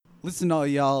Listen, all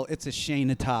y'all, it's a Shane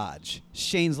Ataj.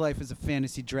 Shane's Life is a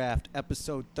Fantasy Draft,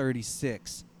 episode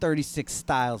 36. 36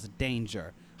 Styles of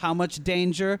Danger. How much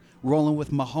danger? Rolling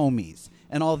with my homies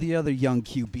and all the other young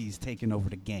QBs taking over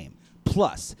the game.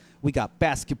 Plus, we got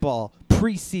basketball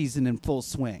preseason in full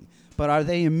swing. But are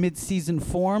they in mid-season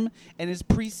form? And is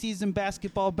preseason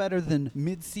basketball better than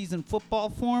mid-season football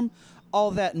form?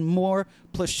 All that and more.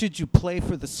 Plus, should you play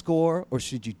for the score or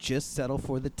should you just settle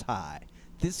for the tie?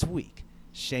 This week,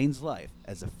 Shane's Life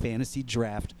as a Fantasy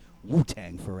Draft,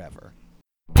 Wu-Tang Forever.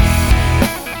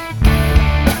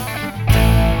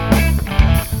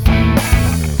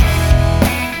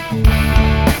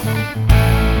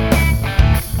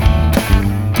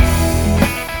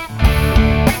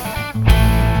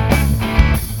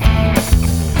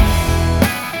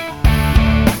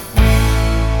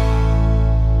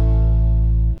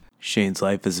 Shane's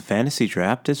Life as a Fantasy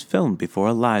Draft is filmed before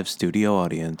a live studio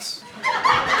audience.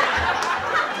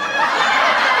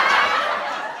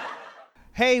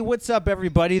 Hey, what's up,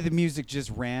 everybody? The music just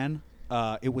ran.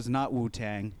 It was not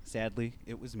Wu-Tang. Sadly,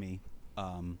 it was me.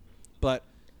 But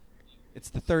it's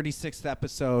the 36th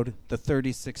episode, the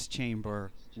 36th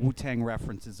chamber. Wu-Tang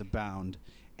references abound.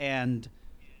 And,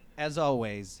 as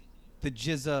always, the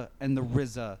Jizza and the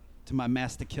Rizza to my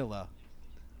master killer,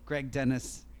 Greg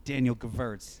Dennis, Daniel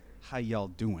Gewurz. How y'all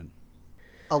doing?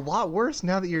 A lot worse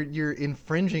now that you're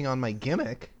infringing on my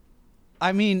gimmick.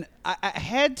 I mean, I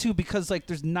had to because, like,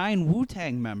 there's 9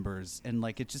 Wu-Tang members, and,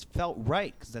 like, it just felt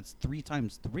right because that's 3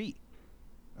 times 3.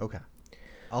 Okay.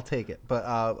 I'll take it. But,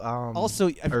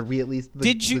 Also, are we at least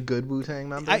the good Wu-Tang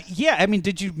members? Yeah, I mean,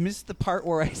 did you miss the part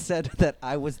where I said that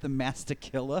I was the master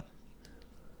killer?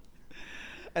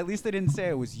 At least I didn't say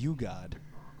I was you, God.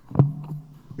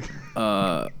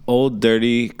 Old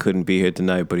Dirty couldn't be here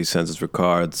tonight, but he sends his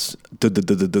regards.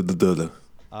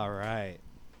 All right.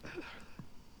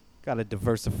 Got to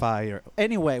diversify.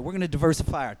 Anyway, we're going to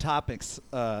diversify our topics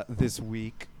this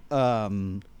week.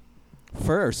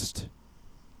 First,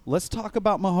 let's talk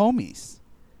about my homies.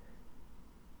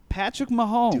 Patrick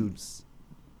Mahomes.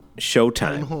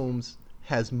 Showtime. Mahomes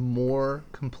has more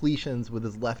completions with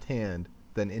his left hand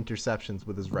than interceptions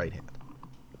with his right hand.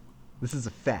 This is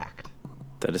a fact.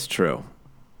 That is true.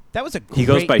 That was a great He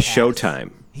goes by pass.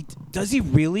 Showtime. Does he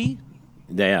really?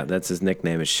 Yeah, that's his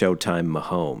nickname is Showtime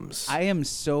Mahomes. I am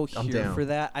so I'm here down. for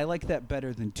that. I like that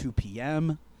better than 2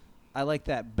 p.m. I like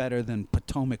that better than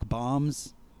Potomac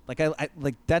Bombs. Like I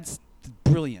like that's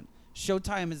brilliant.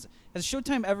 Showtime has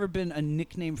Showtime ever been a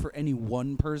nickname for any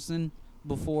one person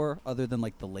before, other than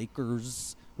like the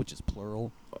Lakers, which is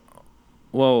plural?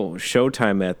 Well,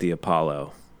 Showtime at the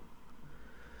Apollo.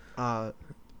 I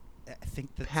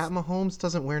think that Pat Mahomes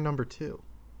doesn't wear number 2.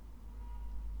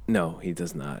 No, he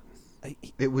does not.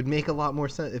 It would make a lot more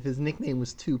sense if his nickname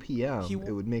was 2 p.m. He-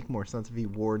 It would make more sense if he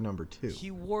wore number 2.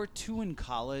 he wore 2 in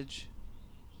college,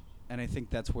 and I think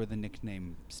that's where the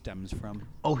nickname stems from.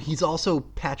 Oh, he's also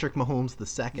Patrick Mahomes the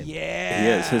second.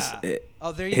 Yeah. He is.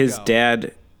 Oh, there you his go.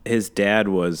 His dad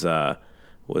was a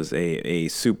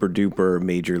super duper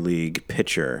major league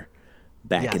pitcher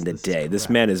back Yes, in the this is day. This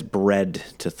correct. man is bred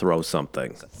to throw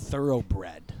something.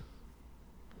 Thoroughbred.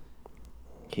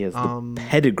 He has the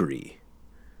pedigree.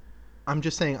 I'm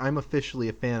just saying I'm officially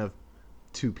a fan of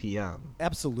 2 p.m.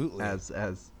 Absolutely. as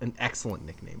an excellent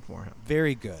nickname for him.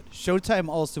 Very good. Showtime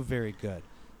also very good.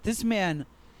 This man,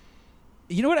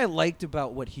 you know what I liked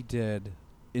about what he did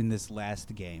in this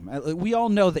last game? We all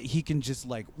know that he can just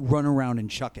like run around and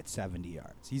chuck it 70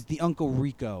 yards. He's the Uncle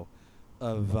Rico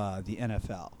of the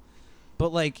NFL.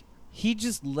 But like he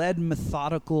just led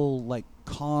methodical, like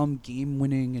calm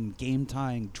game-winning and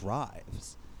game-tying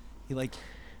drives. He like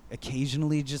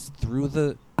occasionally just threw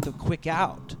the quick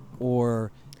out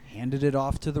or handed it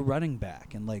off to the running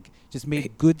back and like just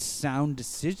made good sound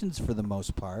decisions for the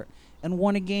most part and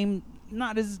won a game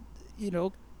not as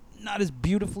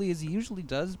beautifully as he usually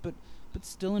does, but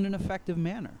still in an effective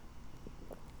manner.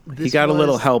 He got a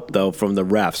little help though from the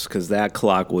refs because that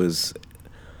clock was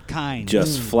Kind.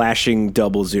 just flashing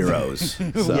double zeros.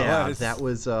 So. Yeah, was. that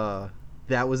was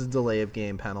a delay of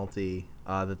game penalty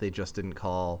that they just didn't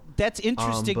call. That's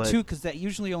interesting but- too, because that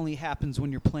usually only happens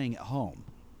when you're playing at home.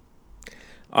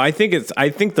 I think the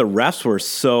refs were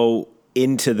so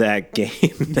into that game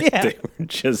that Yeah. they were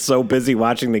just so busy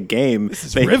watching the game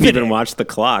is they didn't riveting. even watch the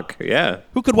clock. Yeah.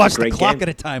 Who could watch the Great clock game. at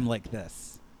a time like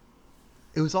this?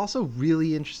 It was also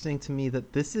really interesting to me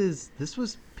that this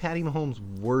was Patty Mahomes'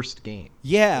 worst game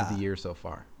Yeah. of the year so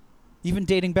far. Even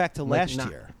dating back to Like, last not-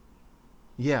 year.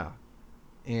 Yeah.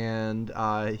 And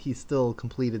he still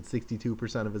completed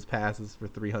 62% of his passes for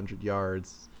 300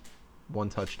 yards, 1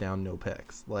 touchdown, no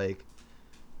picks. Like,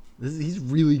 He's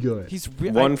really good. He's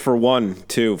One for one,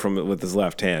 too, with his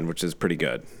left hand, which is pretty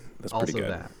good. That's also pretty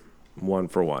good. that. 1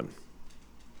 for 1.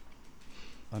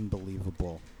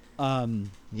 Unbelievable.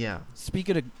 Yeah.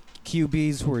 Speaking of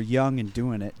QBs who are young and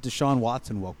doing it, Deshaun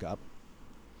Watson woke up.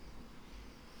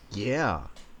 Yeah.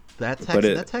 That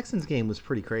Texans game was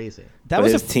pretty crazy. That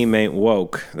was his teammate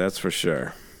woke, that's for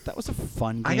sure. That was a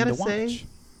fun game I gotta to watch.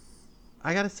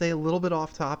 I gotta say, a little bit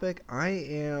off topic.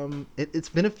 It's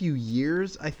been a few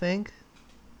years, I think,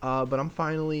 but I'm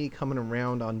finally coming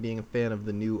around on being a fan of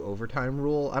the new overtime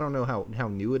rule. I don't know how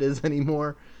new it is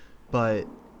anymore, but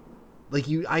like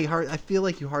I feel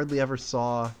like you hardly ever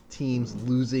saw teams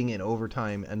losing in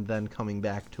overtime and then coming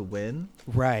back to win.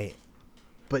 Right.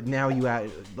 But now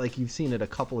you've seen it a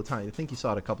couple of times. I think you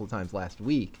saw it a couple of times last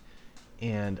week,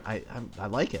 and I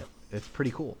like it. It's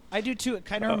pretty cool. I do too. It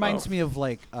kind of reminds me of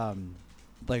like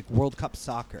World Cup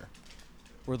soccer,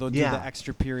 where they'll do the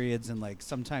extra periods and like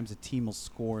sometimes a team will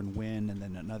score and win, and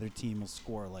then another team will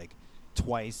score like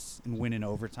twice and win in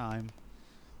overtime.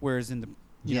 Whereas in the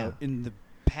in the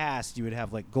past you would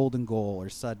have like golden goal or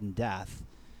sudden death,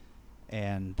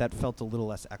 and that felt a little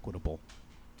less equitable.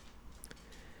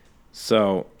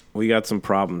 So we got some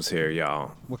problems here,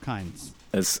 y'all. What kinds?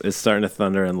 It's starting to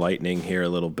thunder and lightning here a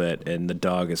little bit, and the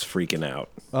dog is freaking out.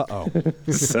 Uh-oh.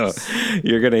 So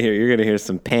you're gonna hear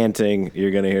some panting.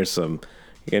 You're gonna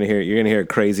hear a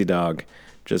crazy dog.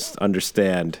 Just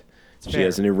understand, she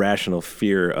has an irrational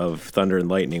fear of thunder and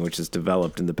lightning, which has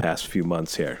developed in the past few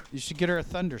months here. You should get her a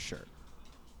thunder shirt.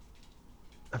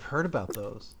 I've heard about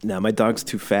those. Now my dog's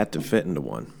too fat to fit into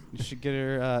one. You should get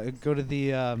her. Go to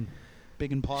the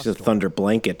Big and Paw She's a store. thunder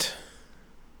blanket.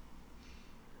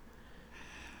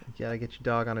 You gotta get your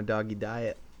dog on a doggy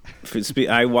diet.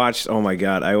 I watched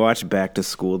Back to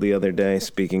School the other day.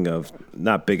 Speaking of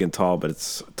not big and tall, but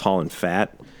it's tall and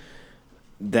fat.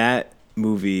 That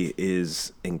movie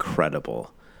is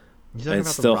incredible. It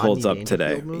still holds up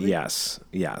today. Movie?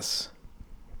 Yes.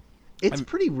 It's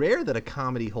pretty rare that a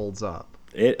comedy holds up.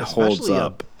 It holds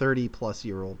up. A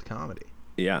 30-plus-year-old comedy.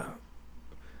 Yeah.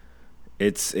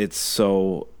 It's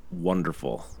so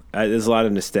wonderful. There's a lot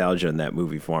of nostalgia in that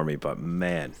movie for me, but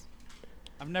man,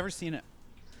 I've never seen it.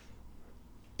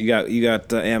 You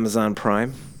got Amazon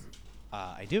Prime?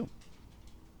 I do.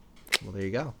 Well, there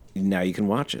you go. Now you can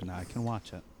watch it. Now I can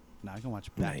watch it. Now I can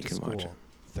watch Back to School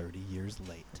 30 years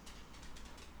late.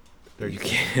 You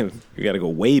can't. You got to go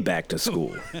way back to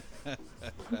school.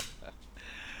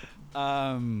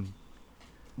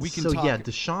 We can so talk. yeah,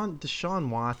 Deshaun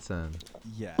Watson.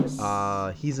 Yes.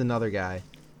 He's another guy.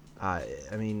 I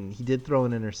mean, he did throw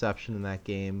an interception in that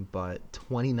game, but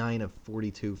 29 of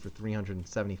 42 for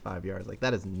 375 yards. Like,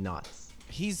 that is nuts.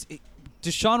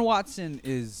 Deshaun Watson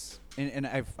is, and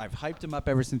I've hyped him up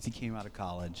ever since he came out of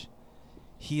college.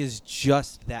 He is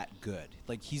just that good.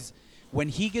 Like, when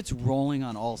he gets rolling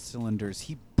on all cylinders,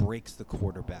 he breaks the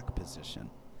quarterback position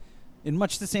in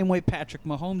much the same way Patrick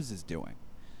Mahomes is doing.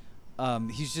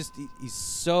 He's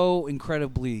so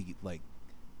incredibly, like,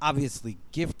 obviously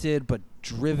gifted but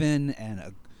driven and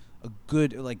a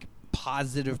good, like,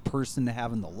 positive person to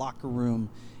have in the locker room,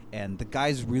 and the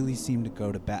guys really seem to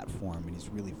go to bat for him, and he's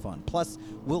really fun. Plus,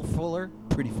 Will Fuller,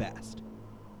 pretty fast.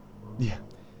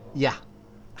 Yeah.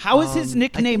 How is his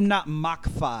nickname not Mach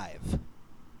 5?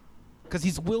 Because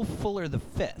he's Will Fuller the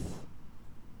fifth.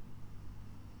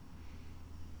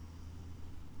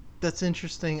 That's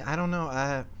interesting. I don't know.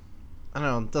 I don't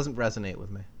know. It doesn't resonate with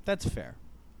me. That's fair.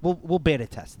 We'll beta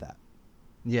test that.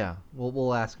 Yeah,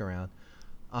 we'll ask around.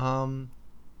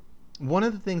 One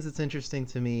of the things that's interesting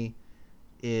to me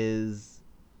is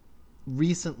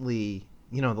recently,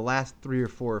 the last 3 or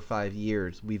 4 or 5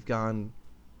 years, we've gone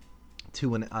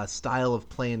to a style of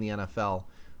play in the NFL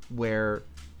where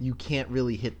you can't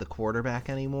really hit the quarterback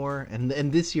anymore.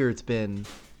 And this year it's been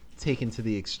taken to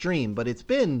the extreme, but it's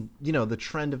been, the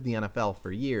trend of the NFL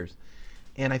for years.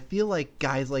 And I feel like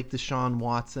guys like Deshaun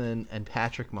Watson and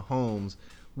Patrick Mahomes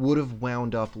would have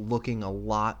wound up looking a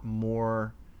lot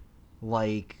more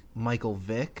like Michael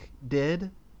Vick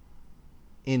did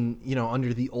in,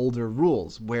 under the older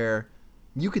rules, where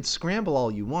you could scramble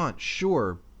all you want,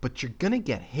 sure, but you're going to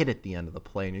get hit at the end of the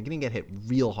play, and you're going to get hit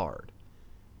real hard.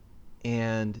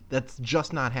 And that's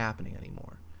just not happening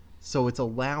anymore. So it's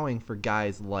allowing for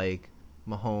guys like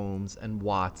Mahomes and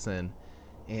Watson,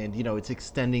 and, it's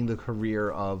extending the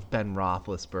career of Ben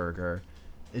Roethlisberger.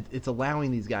 It's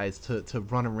allowing these guys to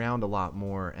run around a lot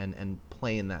more and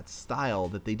play in that style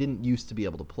that they didn't used to be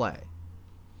able to play.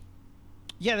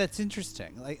 Yeah, that's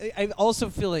interesting. Like, I also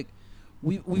feel like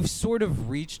we've sort of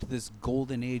reached this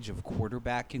golden age of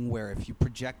quarterbacking where if you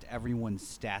project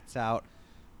everyone's stats out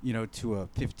to a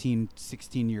 15,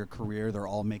 16-year career, they're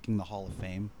all making the Hall of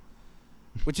Fame,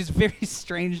 which is very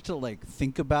strange to like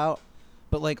think about.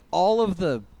 But like all of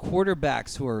the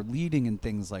quarterbacks who are leading in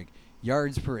things like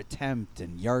yards per attempt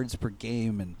and yards per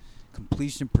game and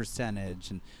completion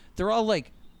percentage, and they're all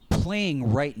like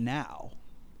playing right now.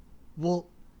 Well,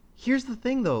 here's the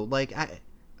thing though. Like I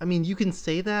mean, you can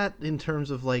say that in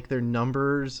terms of like their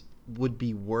numbers would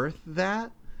be worth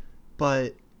that,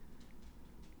 but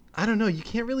I don't know. You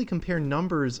can't really compare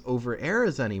numbers over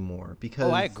eras anymore because.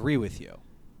 Oh, I agree with you.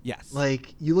 Yes.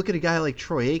 Like, you look at a guy like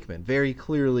Troy Aikman, very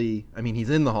clearly, I mean, he's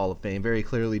in the Hall of Fame, very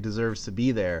clearly deserves to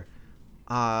be there.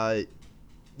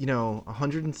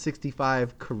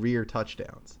 165 career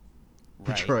touchdowns for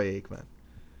Right. Troy Aikman.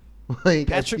 Like,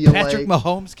 Patrick I feel like,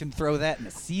 Mahomes can throw that in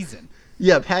a season.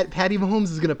 Yeah, Patty Mahomes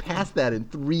is going to pass that in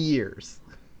 3 years.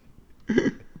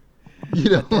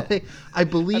 Like, I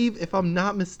believe, if I'm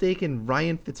not mistaken,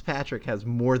 Ryan Fitzpatrick has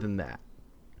more than that.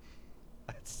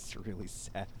 That's really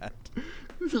sad.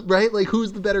 Right? Like,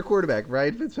 who's the better quarterback,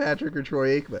 Ryan Fitzpatrick or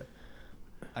Troy Aikman?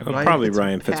 Probably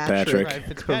Ryan Fitzpatrick. Ryan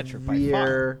Fitzpatrick by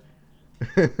far.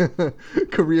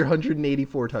 Career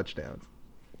 184 touchdowns.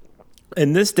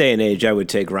 In this day and age, I would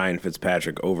take Ryan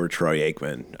Fitzpatrick over Troy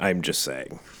Aikman. I'm just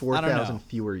saying. 4,000 know.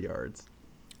 fewer yards.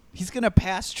 He's going to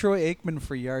pass Troy Aikman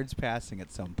for yards passing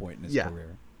at some point in his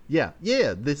career. Yeah.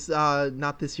 This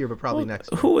not this year, but probably next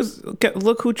year.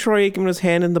 Look who Troy Aikman was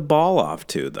handing the ball off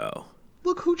to, though.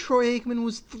 Look who Troy Aikman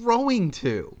was throwing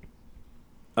to.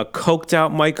 A coked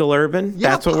out Michael Irvin.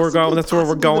 Yeah, that's what we're going. That's where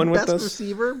we're going with this.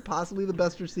 Possibly the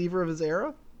best receiver of his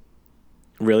era.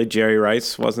 Really, Jerry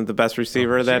Rice wasn't the best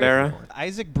receiver of that era.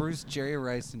 Isaac Bruce, Jerry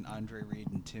Rice, and Andre Reed,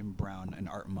 and Tim Brown, and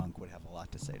Art Monk would have a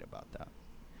lot to say about that.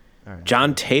 All right.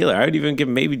 John Taylor. I would even give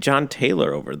maybe John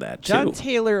Taylor over that too.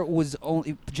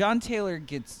 John Taylor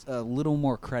gets a little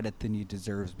more credit than he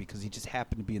deserves because he just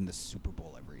happened to be in the Super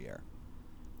Bowl every year.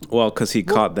 Well, because he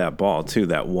caught that ball too.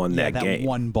 That won that game.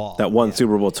 One ball. That won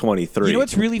Super Bowl 23. You know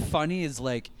what's really funny is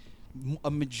like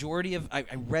a majority of I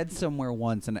read somewhere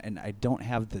once, and I don't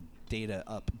have the data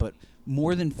up, but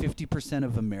more than 50%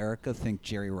 of America think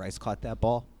Jerry Rice caught that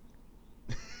ball.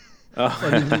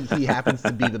 I mean, he happens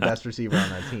to be the best receiver on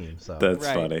that team. So That's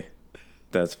Right. funny.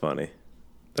 That's funny.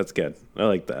 That's good. I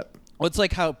like that. Well, it's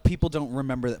like how people don't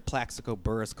remember that Plaxico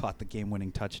Burress caught the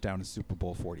game-winning touchdown in Super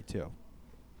Bowl 42.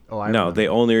 Oh, I No, remember. they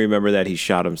only remember that he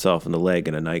shot himself in the leg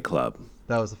in a nightclub.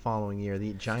 That was the following year.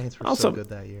 The Giants were Also- so good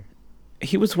that year.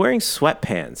 He was wearing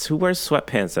sweatpants. Who wears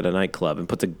sweatpants at a nightclub and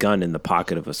puts a gun in the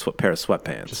pocket of a pair of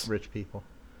sweatpants? Just rich people.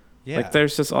 Yeah. Like,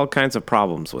 there's just all kinds of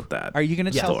problems with that. Are you going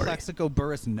to tell story. Plaxico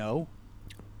Burress no?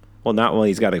 Well, not when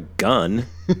he's got a gun.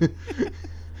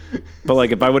 But,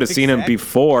 like, if I would have seen him Exactly.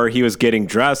 before he was getting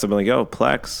dressed, I'd be like, oh,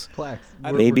 Plex. Plex.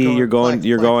 Maybe you're going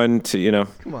to,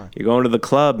 Come on. you're going to the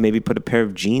club. Maybe put a pair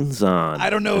of jeans on. I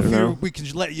don't know if we can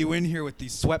let you in here with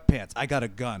these sweatpants. I got a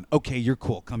gun. Okay, you're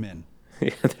cool. Come in.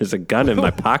 Yeah, there's a gun in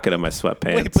my pocket of my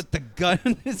sweatpants. Wait, but the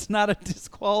gun is not a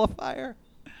disqualifier?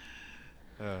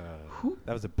 Who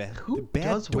That was a bad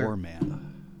does wear-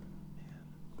 doorman.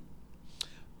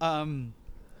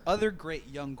 Other great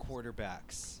young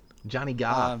quarterbacks. Johnny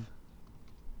Goff.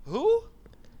 Who?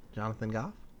 Jonathan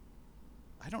Goff?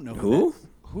 I don't know. Who?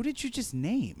 Who did you just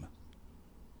name?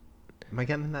 Am I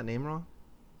getting that name wrong?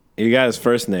 You got his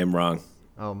first name wrong.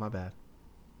 Oh, my bad.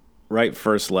 Right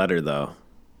first letter, though.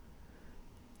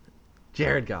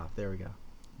 Jared Goff. There we go.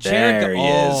 There he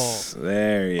Oh. is.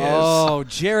 There he is. Oh,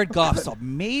 Jared Goff's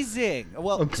amazing.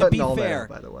 Well, I'm to cutting be all fair, that out,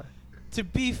 by the way. to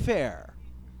be fair,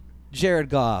 Jared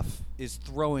Goff is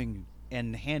throwing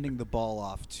and handing the ball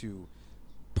off to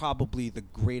probably the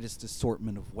greatest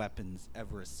assortment of weapons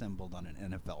ever assembled on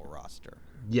an NFL roster.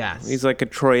 Yes. He's like a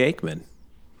Troy Aikman.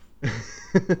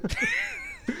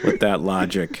 With that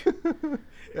logic.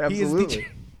 Absolutely.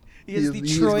 He is the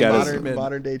He's Troy got his- Aikman.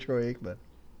 modern day Troy Aikman.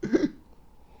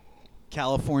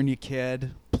 California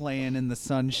kid playing in the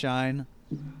sunshine.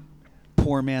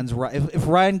 Poor man's if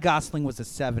Ryan Gosling was a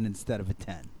 7 instead of a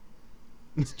 10,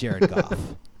 it's Jared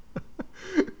Goff.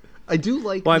 I do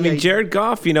like. Well, I the mean, idea- Jared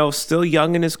Goff, still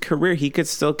young in his career. He could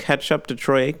still catch up to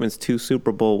Troy Aikman's 2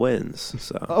 Super Bowl wins.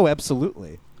 So Oh,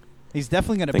 absolutely. He's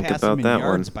definitely going to Think pass him about in that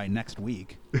yards one. by next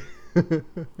week.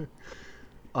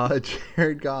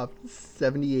 Jared Goff,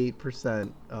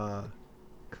 78%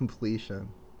 completion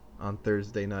on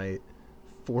Thursday night,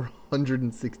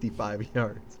 465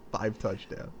 yards, 5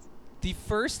 touchdowns. The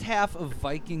first half of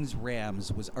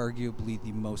Vikings-Rams was arguably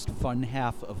the most fun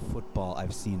half of football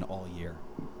I've seen all year.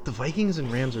 The Vikings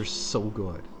and Rams are so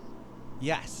good.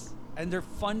 Yes, and they're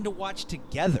fun to watch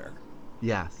together.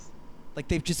 Yes. Like,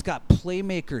 they've just got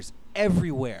playmakers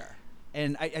everywhere.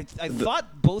 And I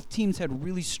thought both teams had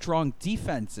really strong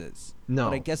defenses. No.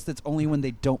 But I guess that's only when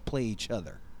they don't play each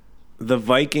other. The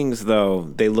Vikings, though,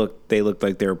 they looked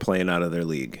like they were playing out of their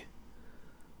league.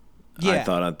 Yeah. I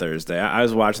thought on Thursday. I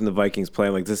was watching the Vikings play.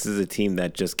 I'm like, this is a team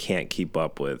that just can't keep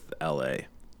up with LA.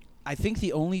 I think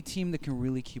the only team that can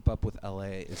really keep up with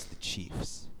LA is the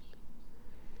Chiefs.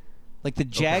 Like the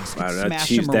Jags can smash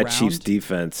them around. That Chiefs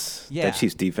defense. Yeah. That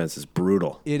Chiefs defense is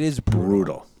brutal. It is brutal.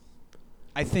 Brutal.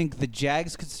 I think the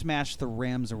Jags could smash the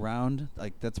Rams around.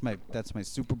 Like that's my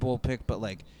Super Bowl pick. But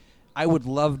like, I would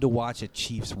love to watch a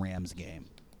Chiefs Rams game,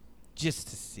 just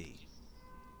to see.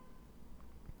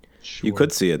 Sure. You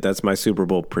could see it. That's my Super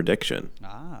Bowl prediction.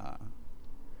 Ah.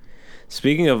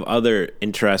 Speaking of other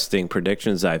interesting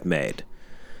predictions I've made,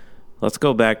 let's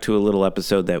go back to a little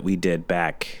episode that we did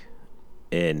back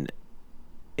in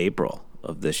April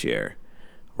of this year,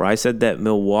 where I said that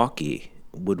Milwaukee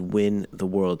would win the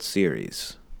World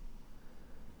Series.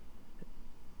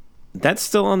 That's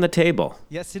still on the table.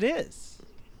 Yes, it is.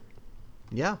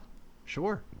 Yeah,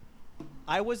 sure.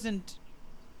 I wasn't.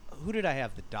 Who did I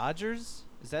have? The Dodgers?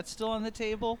 Is that still on the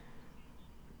table?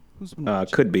 Who's been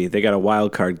watching? Could be. They got a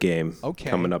wild card game Okay.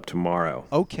 coming up tomorrow.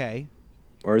 Okay.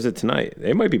 Or is it tonight?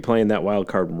 They might be playing that wild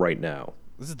card right now.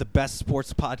 This is the best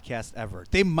sports podcast ever.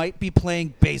 They might be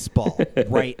playing baseball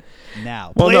right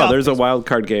now. Well, no, Playoff there's a baseball. wild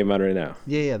card game on right now.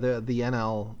 Yeah. The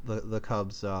NL, the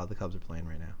Cubs are playing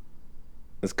right now.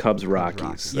 It's Cubs Rockies.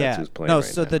 Rockies. That's who's playing No, right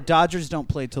so now. the Dodgers don't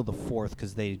play till the 4th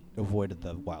because they avoided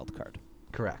the wild card.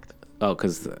 Correct. Oh,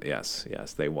 because yes,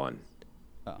 they won.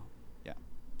 Oh, yeah.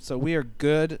 So we are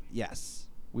good. Yes,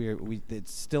 we.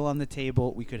 It's still on the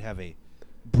table. We could have a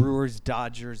Brewers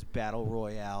Dodgers battle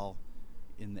royale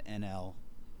in the NL.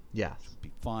 Yes. It'd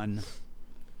be fun.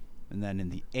 And then in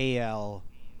the AL,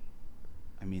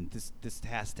 I mean, this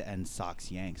has to end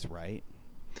Sox Yanks, right?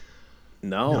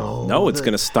 No, it's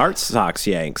going to start Sox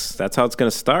Yanks. That's how it's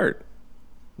going to start.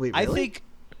 Wait, really?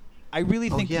 I really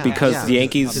think yeah. Because Yeah, the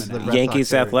Yankees, because the Red Yankees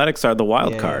Sox are- Athletics are the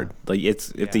wild Yeah, card. Like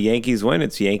if Yeah. the Yankees win,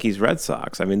 it's Yankees Red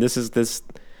Sox. I mean, this. It's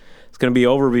going to be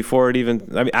over before it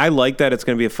even. I mean, I like that it's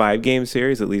going to be a 5-game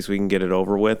series. At least we can get it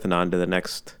over with and on to the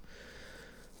next.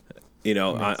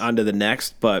 On to the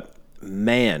next. But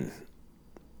man,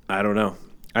 I don't know.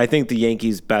 I think the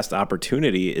Yankees' best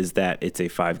opportunity is that it's a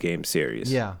 5-game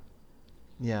series. Yeah.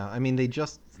 Yeah, I mean they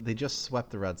just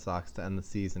swept the Red Sox to end the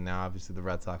season. Now obviously the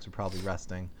Red Sox are probably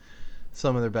resting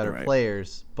some of their better Right.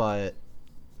 players, but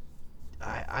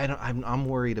I'm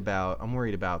worried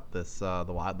about this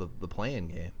the play-in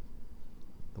game.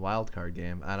 The wild card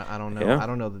game. I don't know. Yeah. I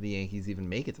don't know that the Yankees even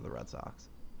make it to the Red Sox.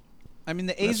 I mean,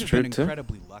 the A's That's have true, been too.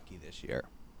 incredibly lucky this year.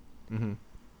 And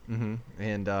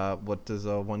what does a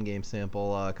 1-game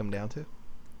sample come down to?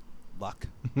 Luck.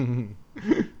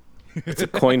 It's a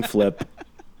coin flip.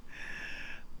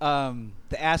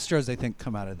 The Astros, I think,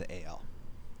 come out of the AL.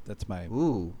 That's my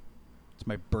Ooh.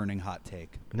 burning hot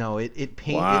take. No, it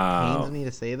Wow. pains me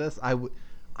to say this. I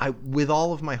with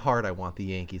all of my heart, I want the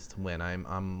Yankees to win.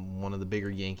 I'm one of the bigger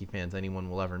Yankee fans anyone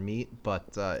will ever meet,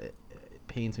 but it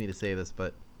pains me to say this,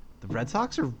 but the Red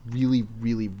Sox are really,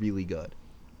 really, really good.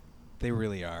 They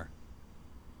really are.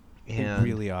 And They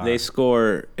really are. They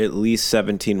score at least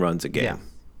 17 runs a game. Yeah.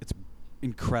 It's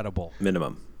incredible.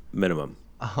 Minimum.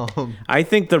 Um, I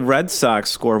think the Red Sox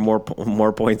score more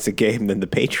points a game than the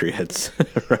Patriots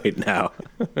right now.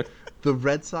 the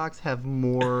Red Sox have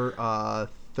more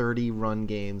 30-run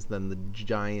games than the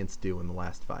Giants do in the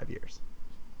last 5 years.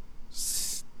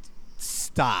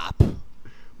 Stop.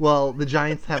 Well, the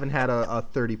Giants haven't had a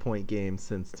 30-point game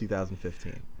since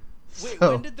 2015. Wait,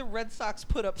 So, when did the Red Sox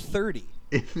put up 30?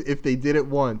 if they did it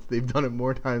once, they've done it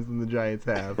more times than the Giants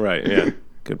have. Right, yeah.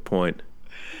 Good point.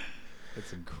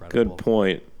 That's incredible. Good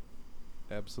point.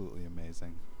 Absolutely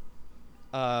amazing.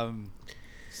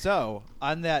 So,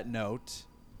 on that note,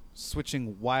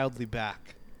 switching wildly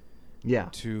back Yeah.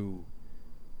 to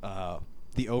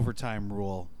the overtime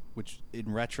rule, which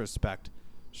in retrospect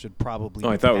should probably. Oh,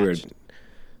 be I thought patched.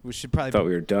 We should probably.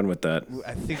 we were done with that.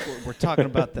 I think we're talking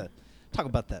about that. Talk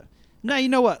about that. No, you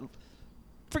know what?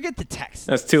 Forget the text.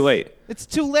 That's too late. It's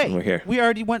too late. We're here. We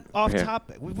already went off We're here.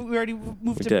 topic. We already moved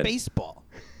We to did. baseball.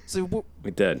 So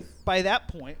We did. by that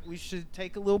point, we should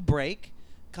take a little break,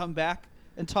 come back,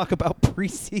 and talk about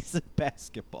preseason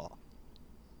basketball.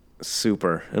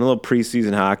 Super. And a little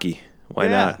preseason hockey. Why Yeah,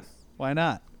 not? Why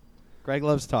not? Greg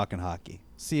loves talking hockey.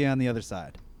 See you on the other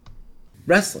side.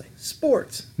 Wrestling,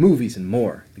 sports, movies, and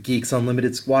more. The Geeks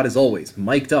Unlimited squad is always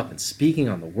mic'd up and speaking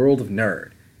on the world of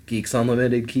nerd. Geeks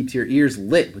Unlimited keeps your ears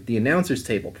lit with the Announcer's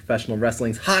Table, professional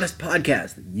wrestling's hottest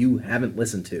podcast that you haven't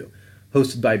listened to.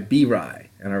 Hosted by B-Rye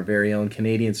and our very own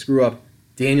Canadian screw-up,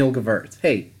 Daniel Gewirtz.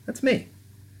 Hey, that's me.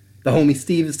 The homie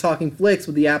Steve is talking flicks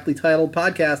with the aptly titled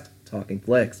podcast, Talking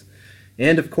Flicks.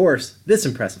 And of course, this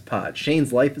impressive pod,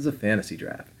 Shane's Life is a Fantasy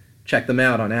Draft. Check them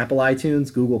out on Apple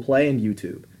iTunes, Google Play, and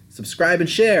YouTube. Subscribe and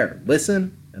share,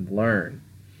 listen, and learn.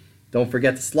 Don't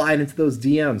forget to slide into those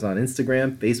DMs on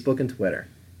Instagram, Facebook, and Twitter.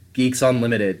 Geeks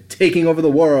Unlimited, taking over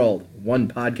the world, one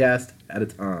podcast at a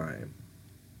time.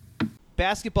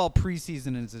 Basketball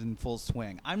preseason is in full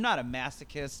swing. I'm not a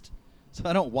masochist, so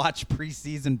I don't watch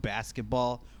preseason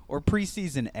basketball or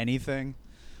preseason anything.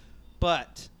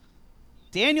 But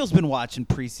Daniel's been watching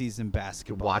preseason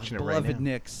basketball. You're watching it right Beloved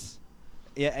now. Knicks.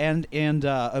 Yeah, and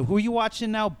who are you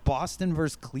watching now? Boston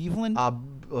versus Cleveland?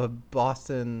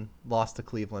 Boston lost to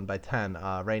Cleveland by 10.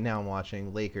 Right now I'm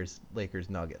watching Lakers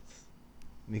Nuggets.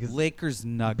 Lakers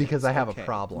Nuggets. Because I have Okay. a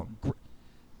problem.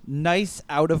 Nice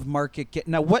out of market get.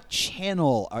 Now, what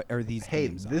channel are these Hey,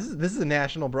 games on? this is a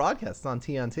national broadcast. It's on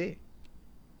TNT.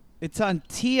 It's on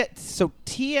so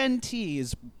TNT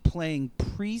is playing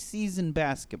preseason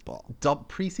basketball.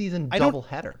 Preseason I don't-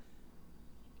 doubleheader.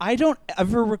 I don't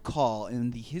ever recall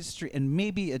in the history, and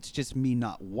maybe it's just me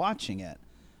not watching it.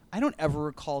 I don't ever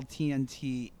recall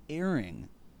TNT airing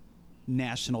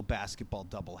national basketball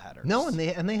doubleheaders. No, and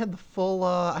they had the full.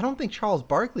 I don't think Charles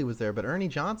Barkley was there, but Ernie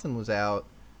Johnson was out.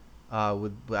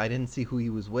 With I didn't see who he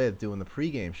was with doing the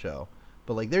pregame show,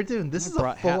 but like they're doing this is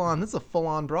a full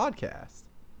on broadcast.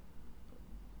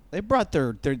 They brought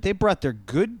their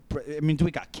good. I mean, do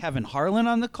we got Kevin Harlan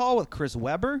on the call with Chris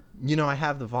Webber? You know, I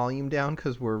have the volume down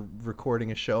because we're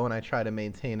recording a show, and I try to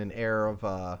maintain an air of,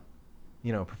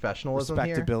 professionalism here.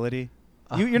 Respectability.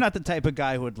 You're not the type of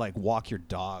guy who would like walk your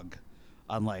dog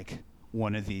on like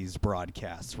one of these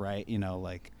broadcasts, right? You know,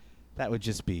 like that would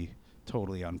just be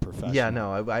totally unprofessional. Yeah,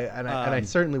 no, I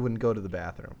certainly wouldn't go to the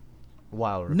bathroom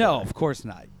while recording. No, of course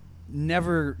not.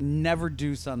 Never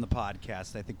deuce on the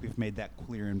podcast. I think we've made that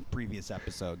clear in previous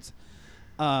episodes.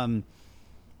 But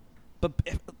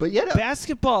yeah, no,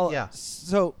 basketball. yeah.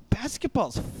 So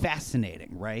basketball's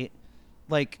fascinating, right?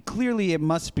 Like clearly it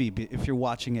must be if you're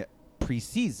watching it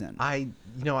preseason.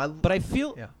 But I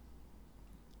feel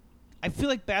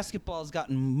like basketball has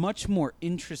gotten much more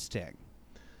interesting.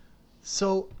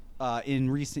 So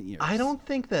in recent years, I don't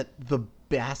think that the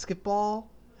basketball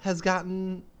has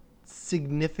gotten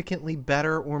significantly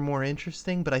better or more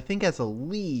interesting, but I think as a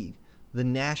league, the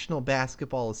National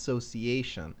Basketball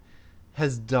Association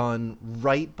has done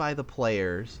right by the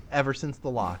players ever since the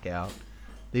lockout.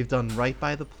 They've done right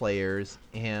by the players,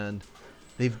 and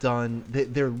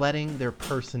they're letting their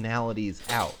personalities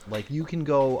out. Like, you can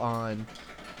go on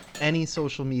any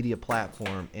social media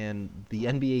platform, and the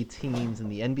NBA teams and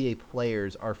the NBA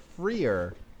players are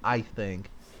freer, I think,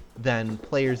 than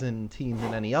players and teams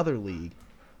in any other league.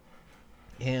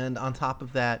 And on top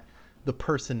of that, the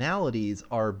personalities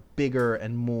are bigger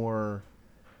and more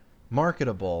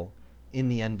marketable in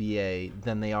the NBA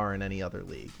than they are in any other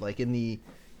league. Like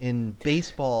in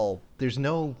baseball, there's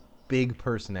no big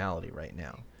personality right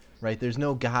now, right? There's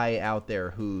no guy out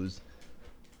there who's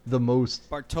the most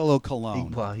Bartolo Colon.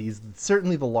 Well, he's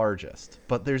certainly the largest,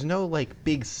 but there's no like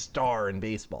big star in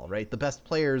baseball, right? The best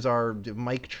players are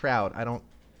Mike Trout. I don't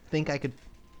think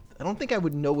I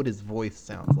would know what his voice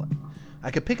sounds like. I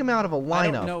could pick him out of a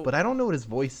lineup, but I don't know what his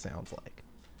voice sounds like.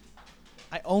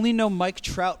 I only know Mike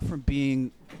Trout from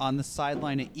being on the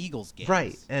sideline at Eagles games.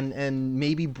 Right, and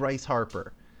maybe Bryce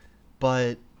Harper.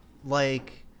 But,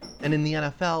 like, and in the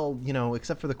NFL, you know,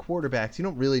 except for the quarterbacks, you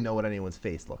don't really know what anyone's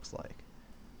face looks like.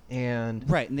 And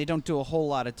Right, and they don't do a whole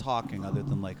lot of talking other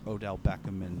than, like, Odell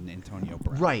Beckham and Antonio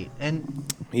Brown. Right, and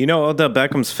You know Odell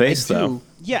Beckham's face, I do, though.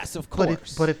 Yes, of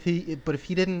course. But if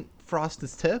he didn't frost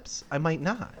his tips, I might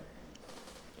not.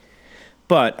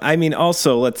 But, I mean,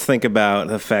 also, let's think about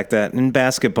the fact that in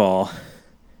basketball,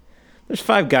 there's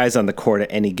 5 guys on the court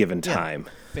at any given time.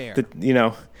 Fair. You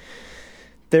know,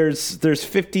 there's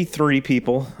 53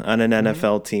 people on an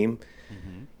NFL team.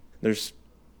 There's,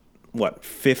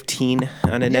 15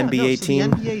 on an NBA so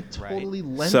team? The NBA totally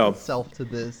lends itself to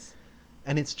this,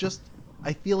 and it's just,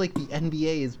 I feel like the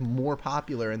NBA is more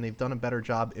popular, and they've done a better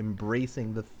job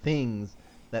embracing the things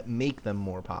that make them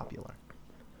more popular.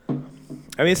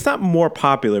 I mean, it's not more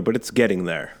popular, but it's getting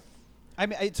there. I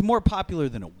mean, it's more popular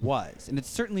than it was, and it's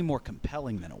certainly more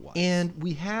compelling than it was. And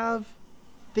we have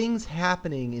things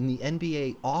happening in the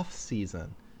NBA offseason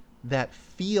that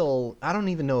feel, I don't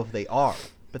even know if they are,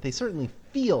 but they certainly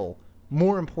feel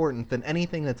more important than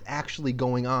anything that's actually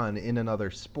going on in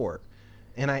another sport.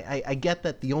 And I get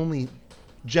that the only,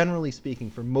 generally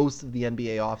speaking, for most of the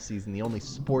NBA offseason, the only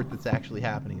sport that's actually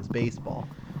happening is baseball.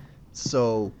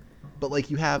 So, but like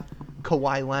you have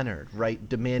Kawhi Leonard, right,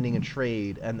 demanding a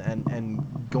trade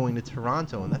and going to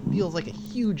Toronto, and that feels like a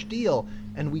huge deal,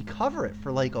 and we cover it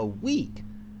for like a week,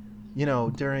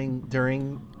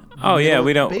 during. Oh yeah, middle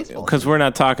we of the don't, baseball because season. we're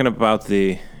not talking about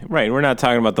we're not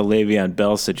talking about the Le'Veon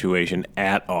Bell situation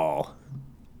at all.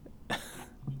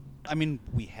 I mean,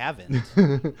 we haven't.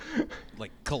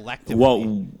 Like, collectively.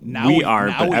 Well, Now we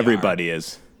aren't, now but we everybody are.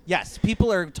 is. Yes,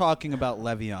 people are talking about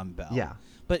Le'Veon Bell. Yeah.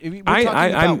 But we're I- talking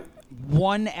I'm- about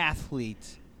one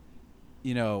athlete,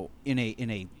 in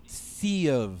a sea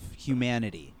of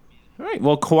humanity. Right.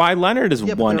 Well, Kawhi Leonard is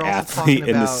Yeah, but one they're also athlete talking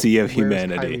in the about sea of where's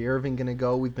humanity. Kyrie Irving going to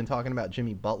go? We've been talking about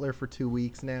Jimmy Butler for 2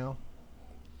 weeks now.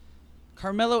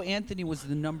 Carmelo Anthony was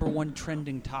the number one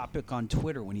trending topic on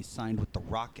Twitter when he signed with the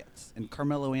Rockets. And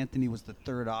Carmelo Anthony was the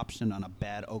third option on a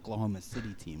bad Oklahoma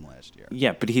City team last year.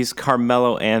 Yeah, but he's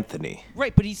Carmelo Anthony.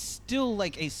 Right, but he's still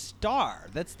like a star.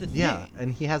 That's the thing. Yeah,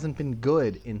 and he hasn't been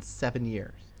good in 7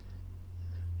 years.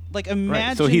 Like, imagine.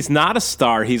 Right. So he's not a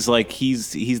star. He's like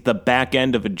he's the back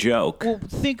end of a joke. Well,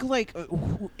 think like,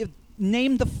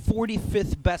 name the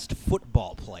 45th best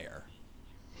football player.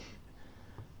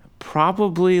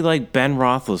 Probably like Ben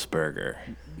Roethlisberger.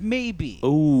 Maybe.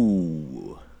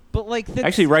 Ooh. But like, that's,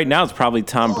 Actually, right now it's probably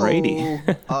Tom Brady.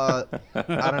 I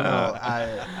don't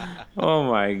know. Oh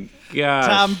my gosh.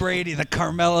 Tom Brady, the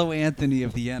Carmelo Anthony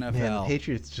of the NFL. Man, the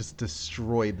Patriots just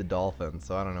destroyed the Dolphins,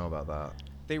 so I don't know about that.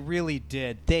 They really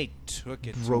did. They took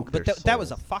it. Broke but their that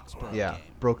was a souls. Foxborough Yeah, game,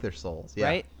 broke their souls. Yeah.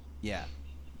 right? Yeah.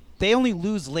 They only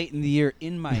lose late in the year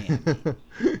in Miami.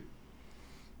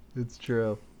 It's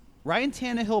true. Ryan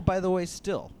Tannehill, by the way,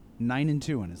 still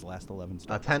 9-2 in his last 11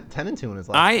 starts. 10-2 in his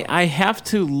last. I have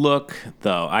to look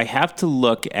though. I have to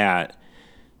look at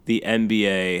the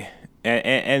NBA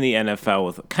and the NFL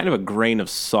with kind of a grain of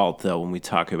salt though when we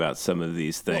talk about some of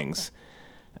these things.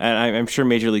 And I'm sure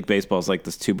Major League Baseball is like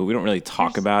this too, but we don't really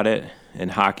talk about it. In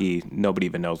hockey, nobody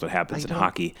even knows what happens in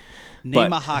hockey. Name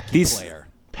But a hockey these, player.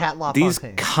 Pat These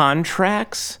LaFontaine.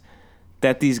 contracts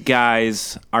that these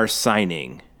guys are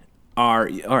signing are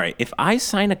all right. If I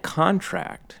sign a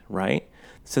contract, right,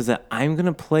 that says that I'm going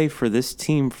to play for this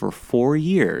team for 4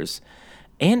 years,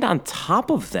 and on top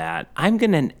of that, I'm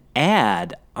going to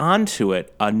add onto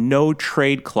it a no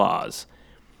trade clause.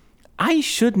 I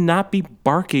should not be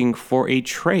barking for a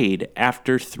trade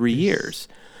after 3 years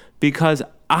because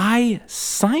I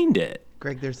signed it.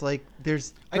 Greg, there's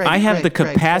I have the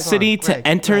capacity to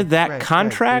enter that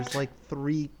contract? There's like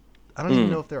 3. I don't even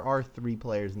know if there are 3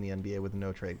 players in the NBA with a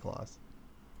no trade clause.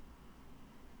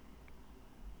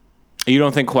 You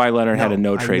don't think Kawhi Leonard had a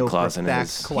no I trade know for clause a in fact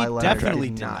his? Kawhi He Leonard definitely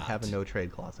did did not not. have a no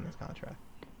trade clause in his contract.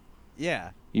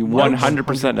 Yeah. You I'm 100% know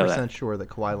 100% that. sure that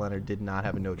Kawhi Leonard did not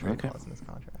have a no trade Okay. clause in his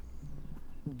contract.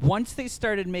 Once they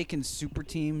started making super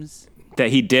teams, That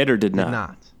he did or did Did not?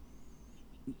 not.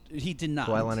 he did not.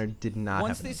 Kawhi Leonard did not.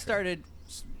 Once have a they no trade. started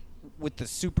with the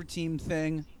super team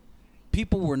thing,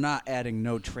 people were not adding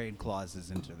no trade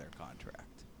clauses into their contract.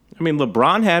 I mean,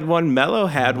 LeBron had one. Melo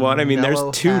had one. I mean, Melo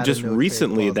there's two had a just no trade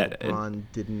recently clause. that LeBron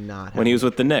did not have when he a was no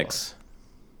with the trade Knicks.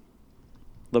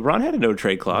 LeBron had a no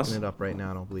trade clause. clause. Looking it up right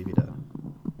now. I don't believe he did.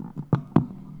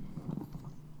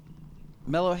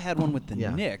 Melo had one with the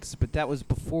Yeah. Knicks, but that was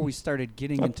before we started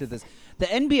getting into this. The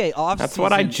NBA offseason. That's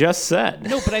what I just said.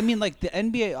 No, but I mean, like, the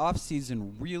NBA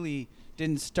offseason really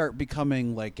didn't start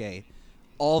becoming like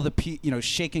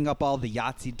shaking up all the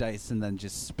Yahtzee dice and then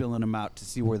just spilling them out to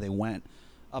see where they went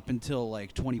up until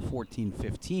like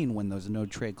 2014-15 when those no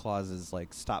trade clauses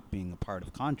like stopped being a part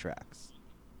of contracts.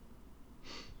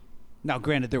 Now,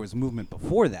 granted, there was movement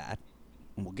before that,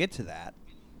 and we'll get to that.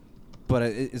 But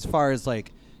as far as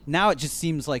like now, it just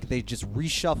seems like they just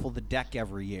reshuffle the deck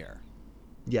every year.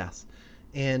 Yes,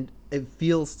 and it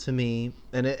feels to me,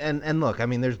 and look, I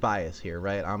mean, there's bias here,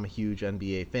 right? I'm a huge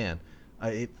NBA fan.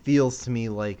 It feels to me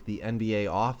like the NBA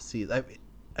offseason.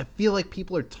 I feel like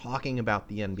people are talking about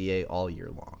the NBA all year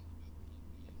long.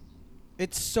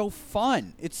 It's so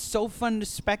fun. It's so fun to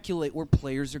speculate where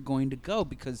players are going to go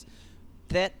because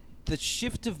the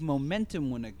shift of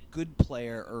momentum when a good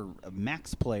player or a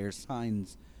max player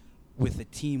signs with a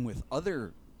team with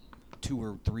other 2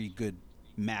 or 3 good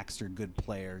max or good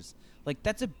players, like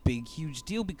that's a big, huge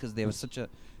deal because they have such a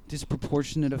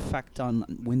disproportionate effect on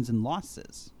wins and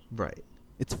losses. Right.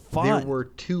 It's fun. There were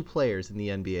 2 players in the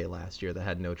NBA last year that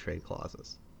had no trade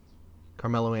clauses: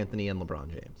 Carmelo Anthony and LeBron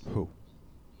James. Who?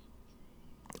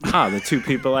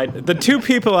 The two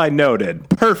people I noted.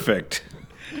 Perfect.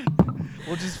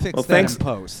 We'll just fix Well, that thanks. in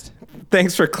post.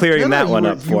 Thanks for clearing that one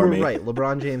up you for were me. Right.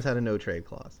 LeBron James had a no trade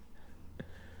clause.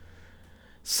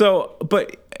 So,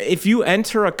 but if you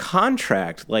enter a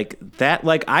contract like that,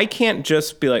 like I can't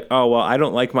just be like, oh, well, I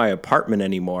don't like my apartment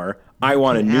anymore. I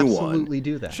want a new one. Absolutely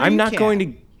do that. Sure I'm you not can. going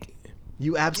to.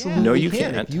 You absolutely No, you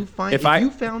can. can't. If you find If if I- you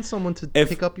found someone to if-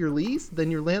 pick up your lease, then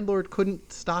your landlord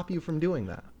couldn't stop you from doing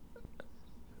that.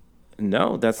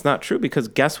 No, that's not true because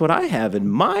guess what I have in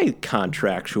my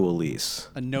contractual lease?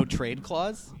 A no trade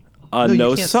clause. A you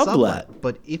no can't sublet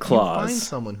But if clause. you find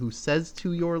someone who says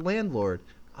to your landlord,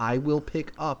 "I will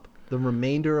pick up the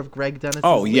remainder of Greg Dennis's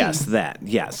Oh, lease," yes, that.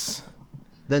 Yes.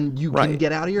 then you can Right.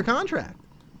 get out of your contract.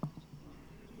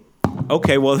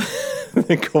 Okay, well,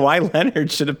 Kawhi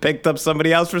Leonard should have picked up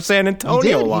somebody else for San Antonio did.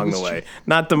 He along was the way,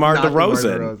 not DeMar Not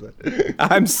DeRozan. DeRozan.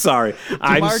 I'm sorry.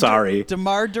 I'm sorry.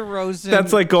 DeMar DeRozan.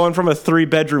 That's like going from a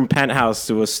 3-bedroom penthouse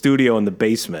to a studio in the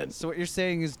basement. So what you're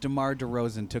saying is DeMar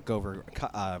DeRozan took over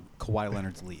Kawhi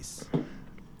Leonard's lease.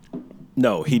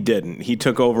 No, he didn't. He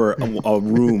took over a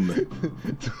room.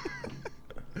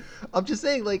 I'm just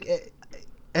saying, like,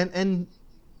 and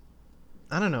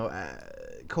I don't know.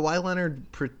 Kawhi Leonard,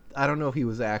 I don't know if he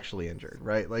was actually injured,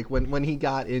 right? Like when he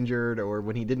got injured or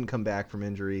when he didn't come back from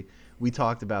injury, we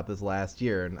talked about this last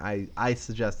year, and I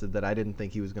suggested that I didn't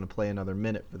think he was going to play another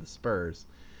minute for the Spurs,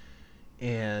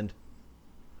 and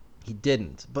he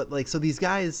didn't. But like, so these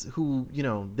guys who, you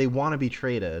know, they want to be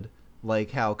traded,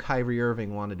 like how Kyrie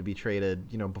Irving wanted to be traded,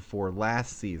 you know, before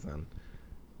last season.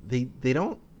 They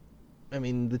don't. I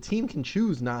mean, the team can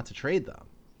choose not to trade them,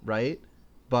 right?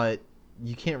 But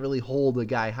you can't really hold a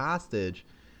guy hostage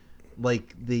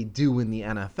like they do in the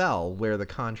NFL, where the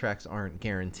contracts aren't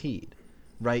guaranteed,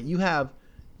 right? You have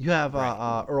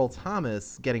Earl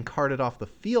Thomas getting carted off the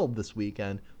field this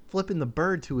weekend, flipping the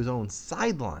bird to his own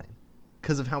sideline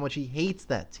because of how much he hates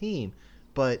that team.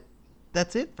 But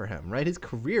that's it for him, right? His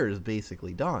career is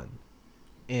basically done.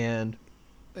 And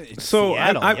So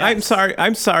Seattle, I'm yes. sorry.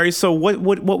 I'm sorry. So what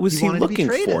was He he wanted to be looking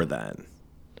traded. for then?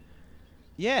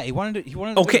 Yeah, he wanted to. He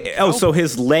wanted. To Okay. Oh, so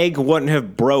his leg wouldn't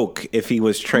have broke if he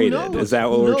was who traded. knows? Is that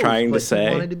what Who we're knows? trying to But say?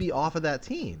 He wanted to be off of that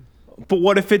team. But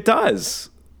what if it does?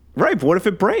 Right, but what if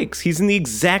it breaks? He's in the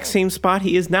exact same spot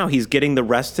he is now. He's getting the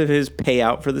rest of his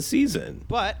payout for the season.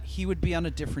 But he would be on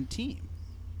a different team.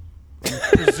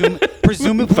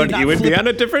 Presumably, But not he would be on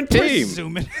a different team.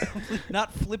 Presumably,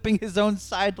 not flipping his own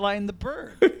sideline the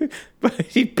bird. But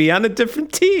he'd be on a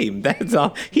different team. That's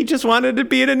all. He just wanted to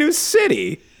be in a new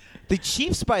city. The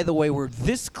Chiefs, by the way, were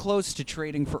this close to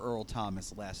trading for Earl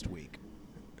Thomas last week.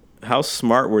 How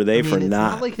smart were they I mean, for it's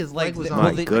not? not like his leg like was the- on. My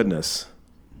well, they- goodness.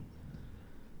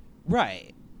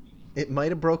 Right. It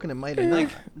might have broken. It might have Like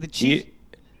not. the Chiefs,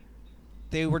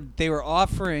 they were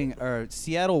offering, or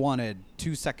Seattle wanted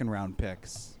 2 second-round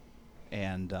picks,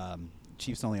 and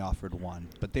Chiefs only offered 1.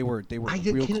 But they were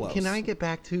real close. Can I get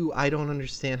back to? I don't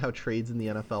understand how trades in the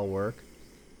NFL work.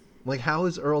 Like, how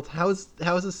is how is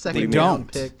a second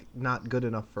round don't. pick not good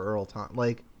enough for Earl Thomas?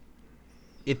 Like,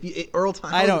 Earl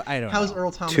Thomas, I don't How is know.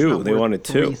 Earl Thomas 2. not They worth wanted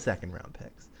 3 2. second-round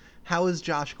picks? How is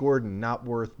Josh Gordon not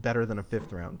worth better than a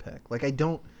 5th-round pick? Like, I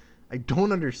don't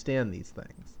understand these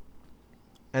things.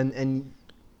 And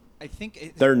I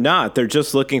think They're not. They're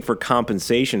just looking for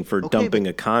compensation for Okay, dumping but-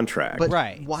 a contract. but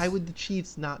Right. why would the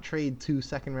Chiefs not trade 2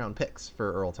 second-round picks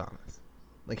for Earl Thomas?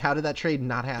 Like, how did that trade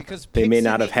not happen? because They may picks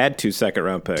not in have the- had 2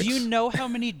 second-round picks. Do you know how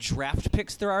many draft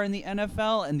picks there are in the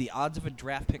NFL and the odds of a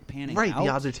draft pick panning Right, out? the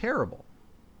odds are terrible.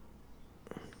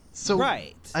 So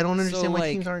Right. I don't understand So, why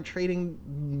like- teams aren't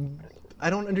trading. I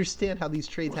don't understand how these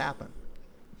trades happen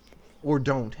or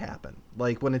don't happen.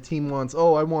 Like when a team wants,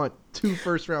 I want 2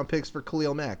 first-round picks for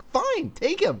Khalil Mack. Fine,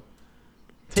 take him.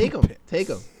 Take him. Take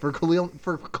him for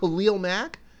Khalil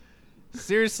Mack.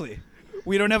 Seriously,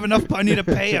 we don't have enough money to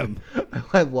pay him.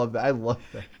 I love that. I love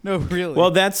that. No, really.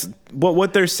 Well, that's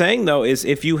what they're saying though is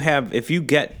if you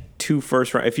get 2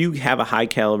 first round, if you have a high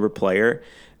caliber player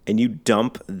and you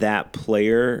dump that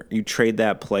player, you trade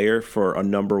that player for a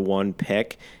number 1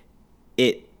 pick,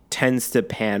 it tends to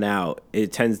pan out.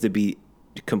 It tends to be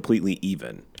completely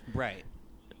even. right.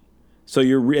 So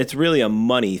it's really a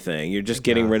money thing. You're just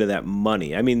getting rid of that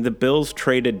money. I mean, the Bills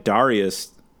traded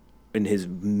Darius in his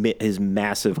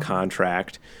massive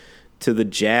contract to the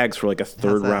Jags for like a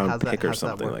 3rd round pick or how's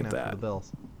something working like out for that. the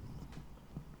Bills?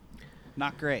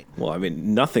 Not great. Well, I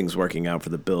mean, nothing's working out for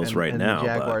the Bills right and now. The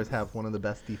but Jaguars have one of the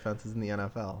best defenses in the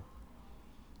NFL.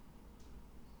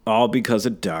 all because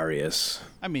of Darius.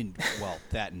 I mean, well,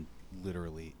 that and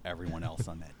literally everyone else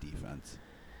on that defense.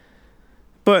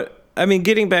 But I mean,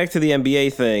 getting back to the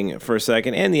NBA thing for a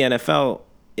second and the NFL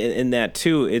in that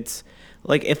too, it's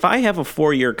like if I have a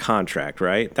 4-year contract,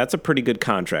 right? That's a pretty good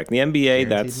contract. In the NBA, Guaranteed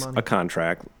that's money. a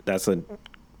contract. That's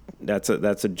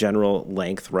a general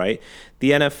length, right?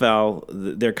 The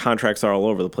NFL, their contracts are all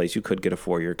over the place. You could get a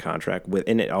 4-year contract with,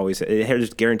 and it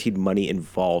has guaranteed money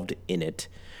involved in it,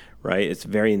 right? It's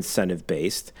very incentive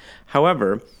based.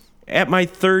 However, at my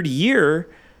third year,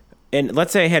 and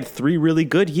let's say I had 3 really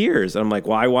good years, I'm like,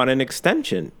 well, I want an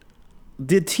extension.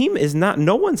 The team is not,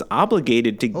 no one's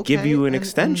obligated to give you an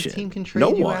extension. And the team can trade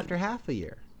no you one. after half a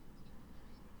year.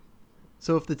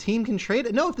 So if the team can trade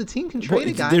it, if the team can trade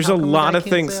a guy, there's how a come the lot guy of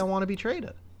can't things. say I want to be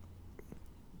traded?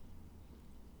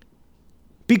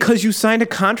 Because you signed a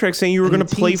contract saying you were And going the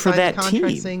to play team for signed a that contract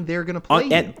team. saying they're going to play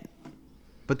you.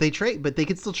 But they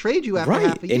could still trade you after Right,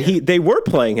 half a year. and they were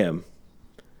playing him.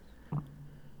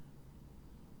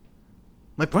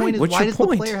 My point is, what's why your does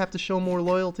point? the player have to show more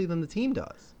loyalty than the team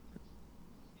does?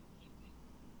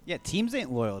 Yeah, teams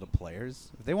ain't loyal to players.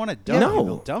 If they want to dump No. you,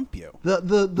 they'll dump you. The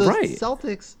Right.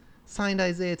 Celtics signed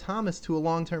Isaiah Thomas to a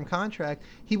long-term contract.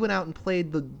 He went out and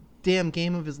played the damn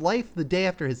game of his life the day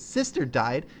after his sister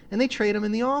died, and they trade him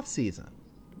in the offseason.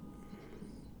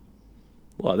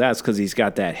 Well, that's because he's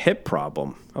got that hip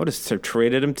problem. I would have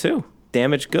traded him too.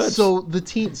 Damaged goods. So the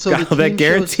team, Got all that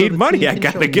guaranteed money. I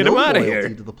gotta get him outta here.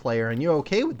 To the player, and you're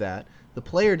okay with that. The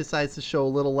player decides to show a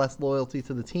little less loyalty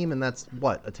to the team, and that's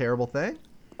what, a terrible thing?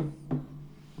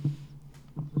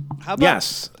 How about,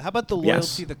 Yes. How about the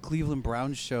Yes. loyalty the Cleveland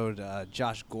Browns showed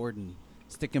Josh Gordon,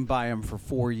 sticking by him for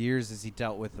 4 years as he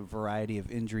dealt with a variety of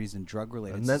injuries and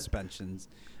drug-related And that- suspensions.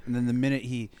 And then the minute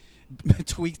he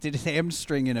tweaked his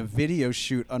hamstring in a video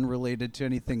shoot unrelated to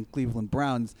anything Cleveland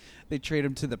Browns, they trade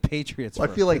him to the Patriots. Well, I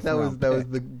for a feel like that was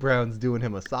fifth-round the pick. Browns doing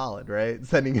him a solid, right?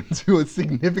 Sending him to a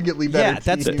significantly better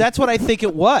team. That's what I think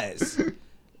it was.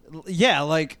 Yeah,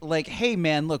 like hey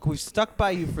man, look, we've stuck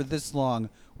by you for this long.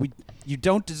 You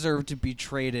don't deserve to be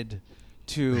traded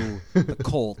to the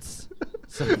Colts.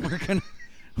 So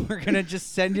we're gonna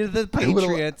just send you to the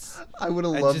Patriots. I would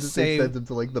have and loved if just they say- sent him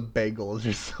to like the Bengals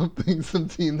or something, some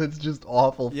team that's just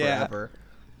awful Yeah. forever.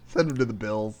 Send him to the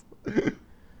Bills.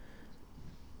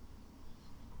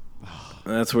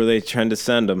 That's where they trying to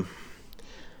send him.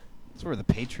 That's where the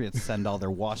Patriots send all their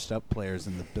washed up players,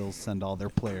 and the Bills send all their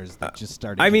players that just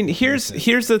started. I mean, getting here's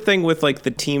decent. the thing with like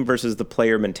the team versus the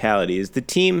player mentality is the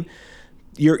team.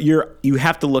 You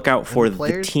have to look out for the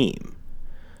players? the team,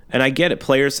 and I get it.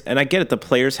 The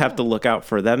players have to look out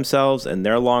for themselves and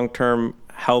their long-term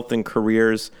health and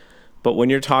careers. But when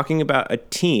you're talking about a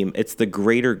team, it's the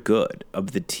greater good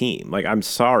of the team. Like, I'm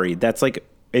sorry, that's like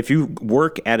if you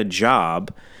work at a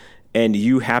job and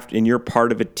you're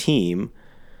part of a team.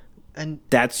 And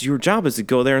That's your job, is to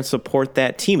go there and support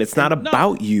that team. It's not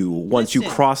about you once you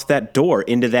listen. cross that door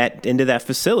into that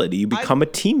facility. You become a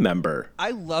team member.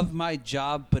 I love my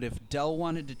job, but if Dell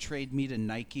wanted to trade me to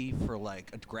Nike for like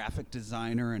a graphic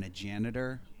designer and a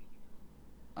janitor,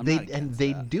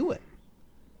 they'd do it.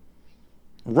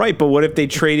 Right, but what if they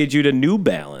traded you to New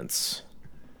Balance?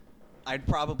 I'd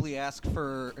probably ask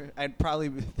for.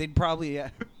 They'd probably.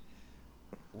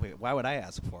 Wait, why would I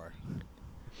ask for?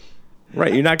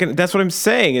 Right, you're not gonna. That's what I'm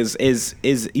saying.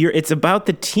 It's about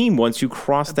the team. Once you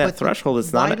cross that But throughold,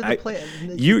 it's why not. do the play-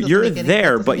 it You're doesn't make any-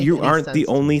 there, that but doesn't you make any aren't the sense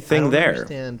to only me. thing I don't there.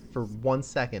 understand for 1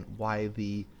 second why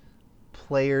the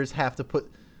players have to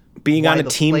put Being why on a the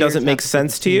team players doesn't have make to put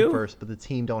sense the to team you? first, but the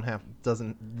teams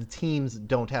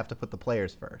don't have to put the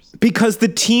players first. Because the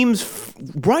team's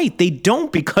right, they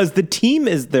don't, because the team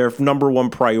is their number one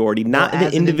priority, not Well, the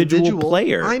as an individual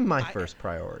player. I'm my first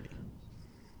priority.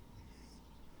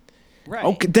 Right.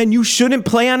 Okay, then you shouldn't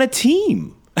play on a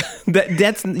team.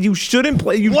 That's you shouldn't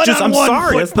play. I'm One-on-one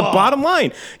sorry. That's the football. bottom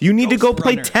line. You need to go Ghost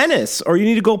play runners. tennis, or you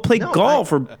need to go play No,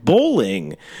 golf or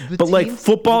bowling. The But like teams-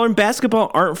 football and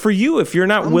basketball aren't for you if you're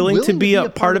not I'm willing to be a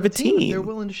part of a if team. They're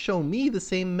willing to show me the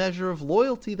same measure of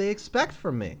loyalty they expect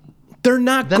from me. They're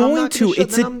not Then I'm going not to. gonna show-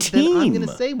 It's then a I'm- team. Then I'm going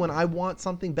to say when I want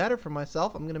something better for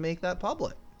myself, I'm going to make that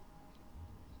public.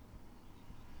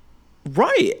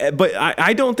 Right, but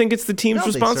I don't think it's the team's No, they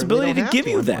responsibility certainly to don't give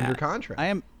have you to. I'm under that. contract.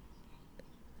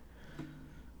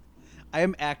 I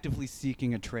am actively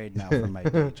seeking a trade now for my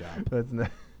day job. That's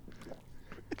not-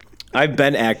 I've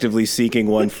been actively seeking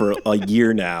one for a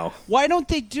year now. Why don't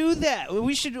they do that?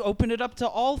 We should open it up to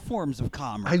all forms of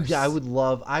commerce. I would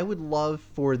love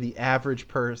for the average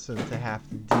person to have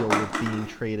to deal with being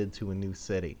traded to a new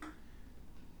city.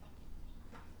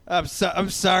 I'm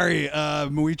sorry.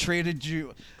 We traded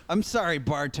you. I'm sorry,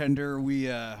 bartender. We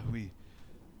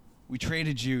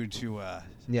traded you to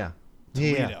Yeah.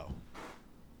 Toledo.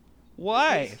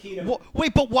 Why?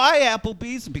 Wait, but why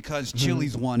Applebee's? Because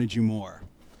Chili's wanted you more,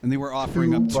 and they were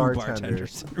offering up 2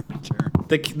 bartenders in return.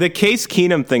 The Case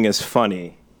Keenum thing is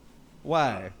funny.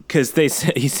 Why? Because he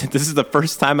said this is the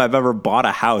first time I've ever bought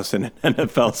a house in an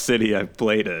NFL city I've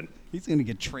played in. He's gonna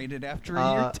get traded after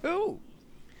a year too.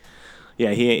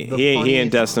 Yeah, he The ain't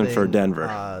funniest destined for thing,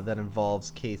 Denver. that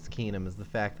involves Case Keenum is the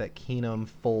fact that Keenum,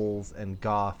 Foles, and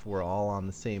Goff were all on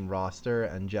the same roster,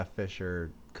 and Jeff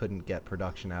Fisher couldn't get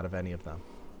production out of any of them.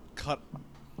 Cut.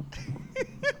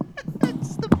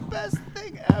 It's the best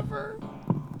thing ever.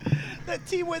 That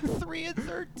team went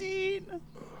 3-13.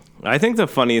 I think the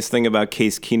funniest thing about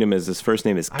Case Keenum is his first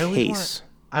name is I always Case.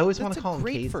 want That's to a call him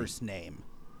great Casey. first name.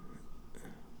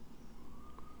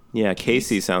 Yeah,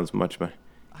 Casey sounds much better.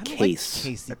 I don't Case.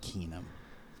 like Casey Keenum.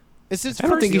 Is his I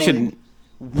don't first think you name should.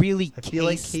 really I feel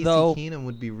like Case, Casey though? Keenum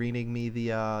would be reading me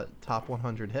the top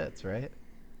 100 hits, right?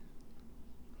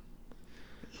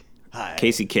 Hi,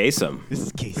 Casey Kasem. this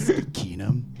is Casey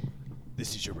Keenum.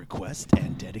 This is your request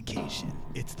and dedication.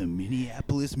 It's the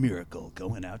Minneapolis Miracle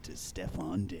going out to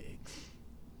Stephon Diggs.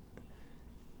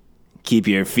 Keep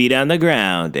your feet on the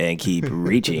ground and keep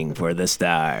reaching for the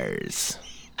stars.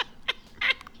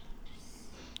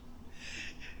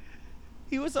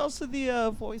 He was also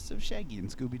the voice of Shaggy in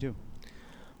Scooby-Doo.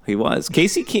 He was.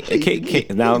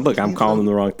 Now, look, I'm calling him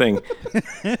the wrong thing.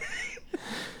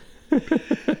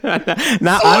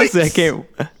 Now, honestly, I can't.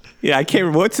 Yeah, I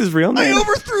can't. What's his real name?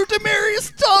 overthrew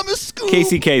Demaryius Thomas, Scoob!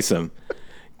 Casey Kasem.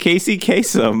 Casey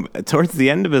Kasem, towards the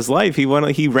end of his life, he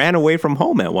ran away from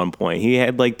home at one point. He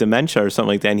had like dementia or something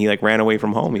like that, and he like ran away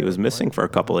from home. He was missing for a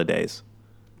couple of days.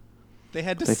 They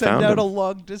had to They send found out him. a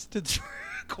long-distance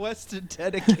request and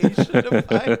dedication to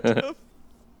find him.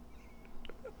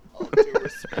 All due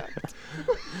respect.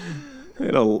 They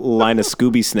had a line of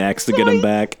Scooby snacks to get him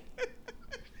back.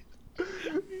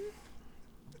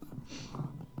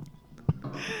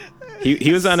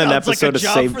 He was on an Sounds like episode a of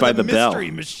job Saved for by the the Bell.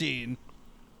 Mystery Machine.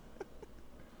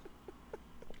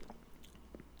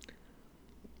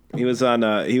 He was on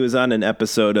an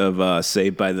episode of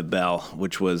Saved by the Bell,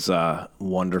 which was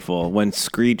wonderful. When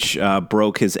Screech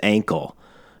broke his ankle,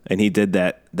 and he did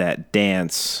that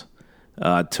dance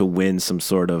to win some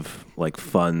sort of like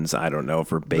funds. I don't know,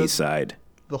 for Bayside.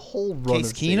 The whole run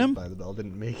Case of Keenum? Saved by the Bell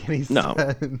didn't make any No.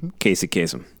 sense. Casey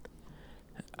Kasem.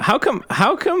 How come?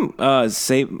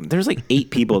 There's like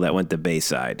 8 people that went to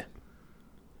Bayside.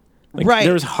 Like, Right.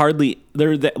 There's hardly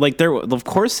there. Of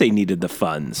course, they needed the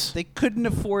funds. They couldn't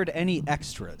afford any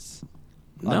extras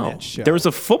on No, that show. there was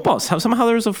a football. Somehow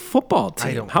there was a football I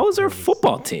team. don't How was there a understand.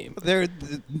 football team?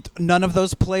 None of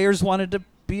those players wanted to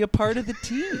be a part of the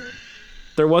team.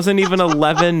 There wasn't even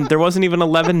 11. There wasn't even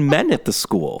 11 men at the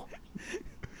school.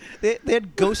 They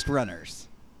had ghost runners.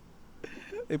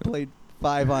 They played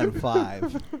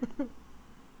 5-on-5.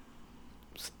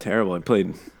 It's terrible.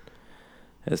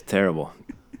 It's terrible.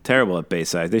 Terrible at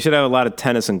Bayside. They should have a lot of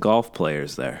tennis and golf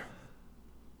players there.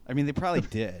 I mean, they probably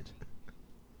did.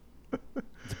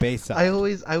 It's Bayside.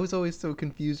 I was always so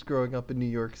confused growing up in New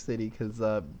York City because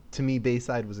to me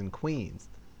Bayside was in Queens,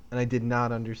 and I did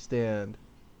not understand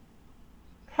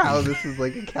how this was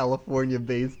like a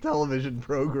California-based television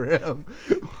program.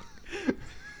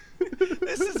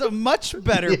 This is a much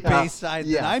better Yeah, Bayside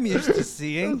than yeah. I'm used to It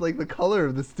seeing. was like the color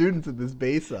of the students at this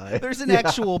Bayside. There's an Yeah.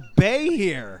 actual bay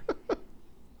here.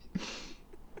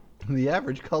 The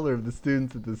average color of the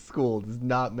students at this school does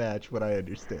not match what I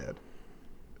understand.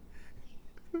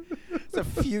 It's a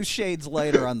few shades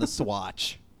lighter on the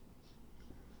swatch.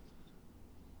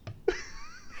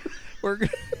 We're g-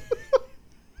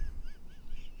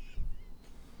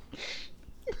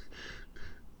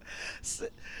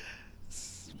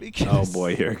 Speaking Oh of-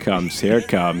 boy, here it comes. Here it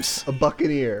comes. A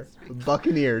buccaneer. A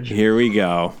buccaneer. Here we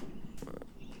go.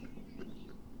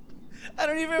 I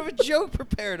don't even have a joke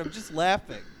prepared. I'm just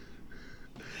laughing.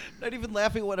 Not even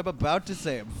laughing at what I'm about to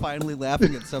say. I'm finally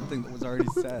laughing at something that was already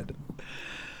said.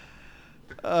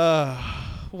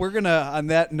 We're going to, on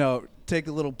that note, take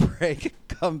a little break,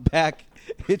 come back,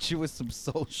 hit you with some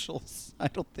socials. I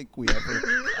don't think we ever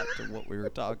got to what we were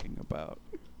talking about.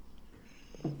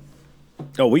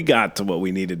 Oh, we got to what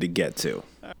we needed to get to.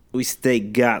 We stay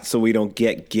got so we don't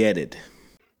get getted.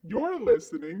 You're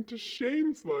listening to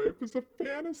Shane's Life as a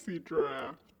Fantasy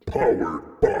Draft.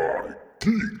 Powered by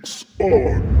Geeks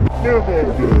Unlimited.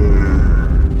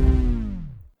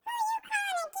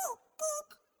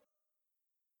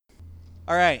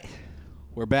 All right,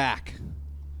 we're back.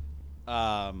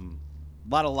 A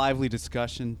lot of lively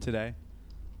discussion today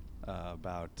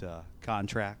about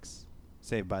contracts,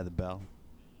 Saved by the Bell,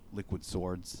 Liquid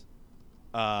Swords.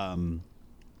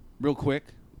 Real quick,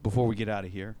 before we get out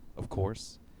of here, of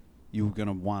course, you're going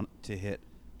to want to hit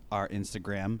our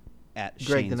Instagram at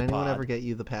Greg, Shane's did anyone Pod. ever get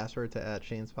you the password to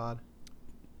 @Shane'sPod?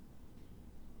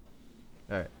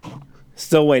 All right.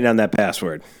 Still waiting on that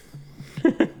password.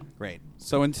 Great.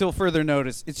 So until further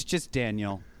notice, it's just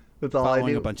Daniel That's all I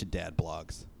following do. a bunch of dad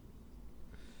blogs.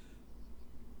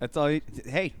 That's all.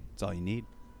 Hey, that's all you need.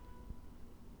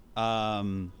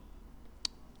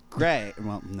 Gray.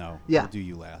 Well, no. Yeah. We'll do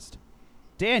you last.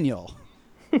 Daniel.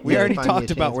 We Yeah, already find me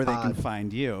talked at about Shane's where they Pod. can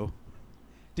find you.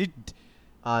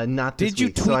 Not this Did you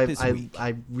week. tweet so this I've, week?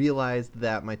 I realized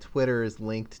that my Twitter is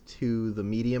linked to the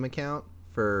Medium account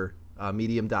for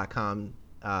medium.com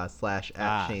 /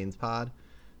 Shane's Pod.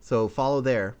 So follow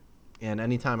there. And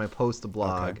anytime I post a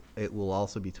blog, it will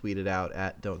also be tweeted out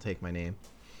at Don't Take My Name.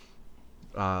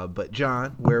 But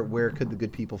John, where could the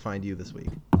good people find you this week?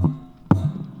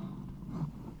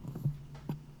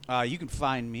 You can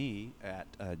find me at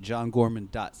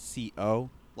johngorman.co.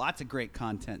 Lots of great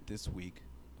content this week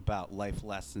about life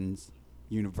lessons,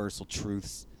 universal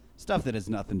truths, stuff that has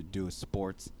nothing to do with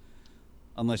sports,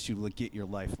 unless you get your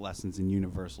life lessons and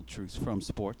universal truths from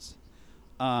sports.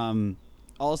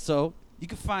 Also, you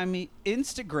can find me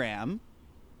Instagram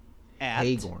at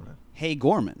Hey Gorman. Hey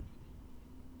Gorman.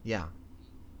 Yeah.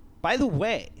 By the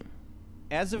way,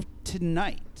 as of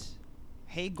tonight,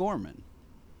 Hey Gorman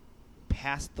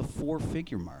passed the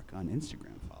 4-figure mark on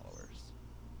Instagram followers.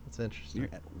 That's interesting. You're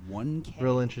at 1K.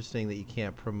 Real interesting that you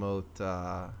can't promote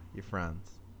your friends.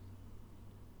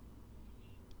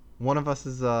 One of us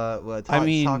is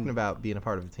talking about being a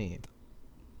part of a team.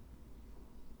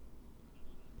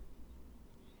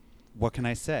 What can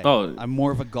I say? Oh, I'm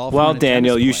more of a golfer. Well, than a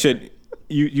Daniel, tennis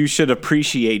you player. should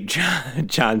appreciate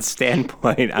John's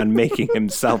standpoint on making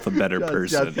himself a better John's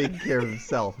person. taking care of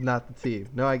himself, not the team.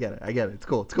 No, I get it. It's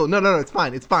cool. No, it's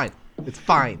fine. It's fine.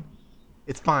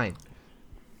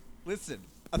 Listen,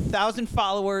 1,000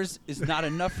 followers is not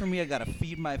enough for me. I gotta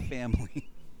feed my family.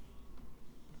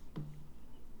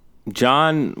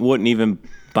 John wouldn't even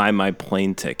buy my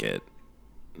plane ticket.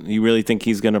 You really think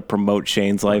he's going to promote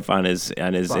Shane's life on his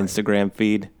Fine. Instagram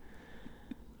feed?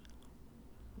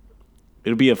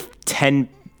 It'll be a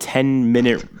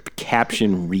 10-minute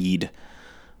caption read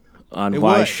on It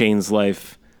why would. Shane's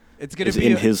life It's gonna is be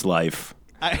in his life.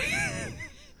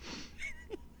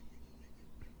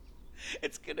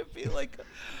 It's gonna be like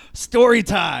story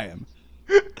time.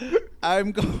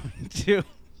 I'm gonna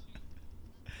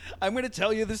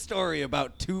tell you the story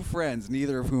about two friends,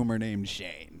 neither of whom are named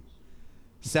Shane.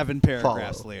 7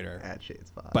 paragraphs Follow later. at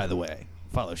Shane's Pod. By the way,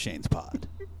 follow Shane's Pod.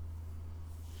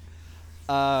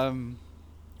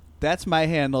 That's my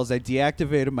handles. I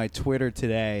deactivated my Twitter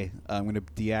today. I'm going to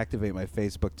deactivate my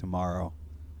Facebook tomorrow.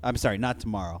 I'm sorry, not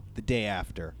tomorrow. The day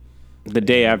after. The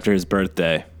day after his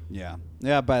birthday. Yeah.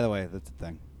 Yeah, by the way, that's the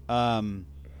thing. And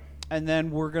then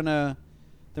we're gonna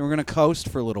coast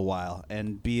for a little while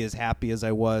and be as happy as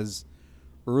I was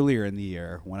earlier in the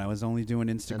year when I was only doing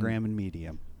Instagram and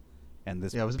Medium. And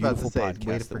this Yeah, I was about to beautiful say, podcast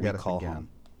way to that we forget us call again. home.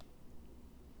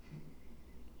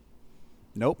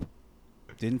 Nope.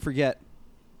 Didn't forget.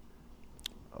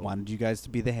 Wanted you guys to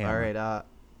be the hammer. All right.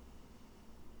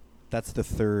 That's the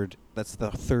third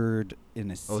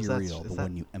in a Oh, is that- serial, is the that-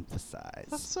 one you emphasize.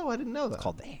 That's so I didn't know that. It's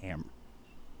called the hammer.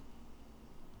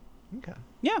 Okay.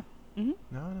 Yeah. Mm-hmm.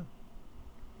 No.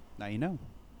 Now you know.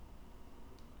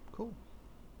 Cool.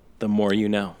 The more you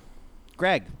know.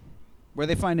 Greg, where are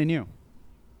they finding you?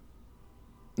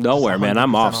 Nowhere, man.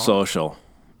 I'm 100% off off. social.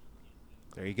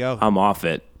 There you go. I'm off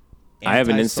it. I have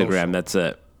an Antisocial. Instagram. That's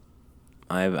it.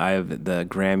 I have the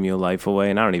Gram Your Life Away,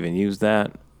 and I don't even use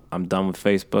that. I'm done with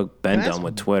Facebook. Been Can I ask- done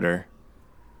with Twitter.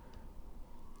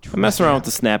 I mess around with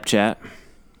the Snapchat.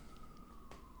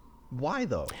 Why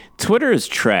though? Twitter is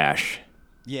trash.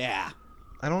 Yeah.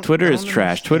 Twitter I is don't trash.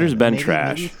 understand. Twitter's been Maybe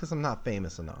trash. it's because I'm not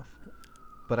famous enough,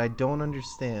 but I don't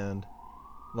understand.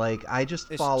 Like I just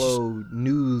It's follow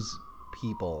news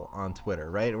people on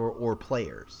Twitter, right? Or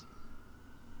players.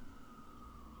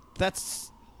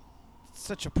 That's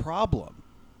such a problem.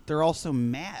 They're also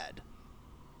mad.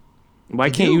 Why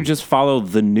can't you just follow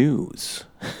the news?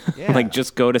 Yeah. Like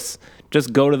just go to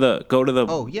the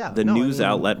Oh yeah, the no, I news mean,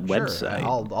 outlet sure, website.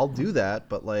 I'll do that,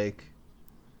 but like,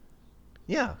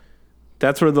 yeah.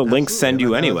 That's where the links send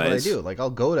you Absolutely, and that's anyways. what I do. Like I'll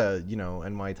go to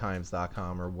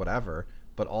nytimes.com or whatever,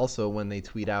 but also when they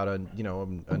tweet out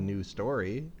a new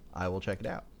story, I will check it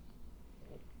out.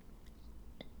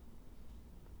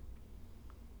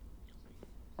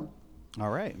 All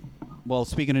right. Well,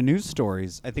 speaking of news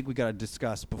stories, I think we got to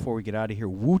discuss before we get out of here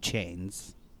Wu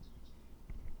Chains,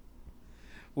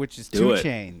 which is Do 2 it.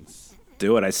 Chains.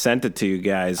 Do it. I sent it to you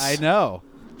guys. I know.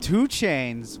 2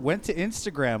 Chains went to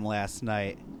Instagram last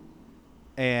night,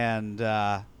 and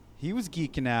he was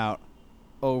geeking out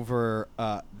over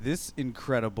this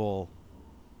incredible,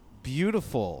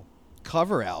 beautiful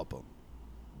cover album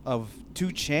of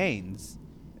 2 Chains,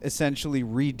 essentially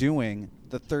redoing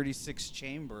the 36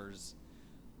 Chambers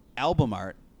album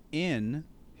art in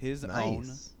his own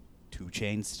Nice. 2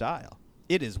 Chainz style.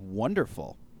 It is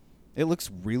wonderful. It looks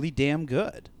really damn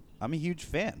good. I'm a huge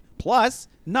fan. Plus,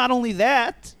 not only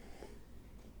that,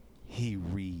 he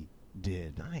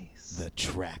redid the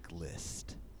track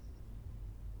list.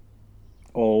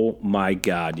 Oh my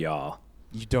God, y'all.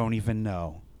 You don't even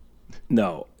know.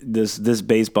 No, this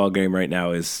baseball game right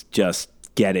now is just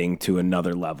getting to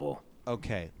another level.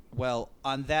 Okay. Well,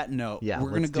 on that note, Yeah, we're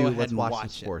going to go ahead let's and watch watch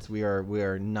some sports. We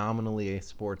are nominally a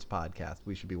sports podcast.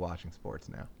 We should be watching sports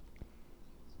now.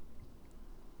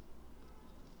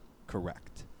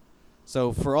 Correct.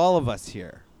 So for all of us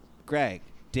here, Greg,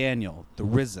 Daniel, the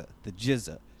RZA, the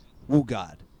Jizza,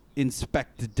 Woogod,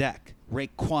 Inspector Deck,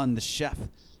 Raekwon the Chef,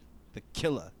 the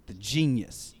Killer, the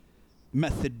Genius,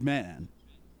 Method Man,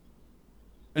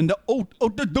 and the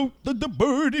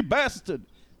Birdie Bastard.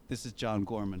 This is John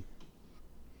Gorman.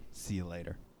 See you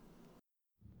later.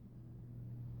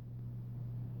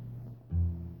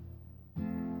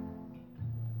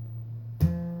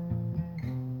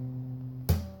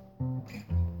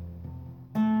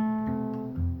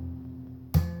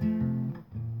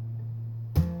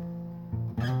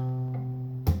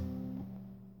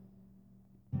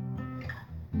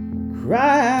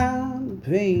 Crying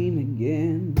pain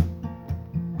again,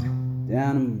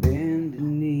 down on bended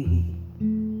knee.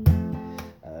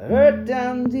 I hurt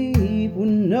down deep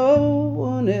when no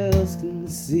one else can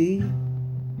see.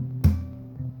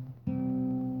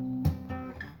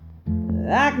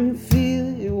 I can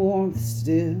feel your warmth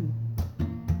still,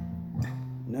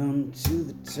 numb to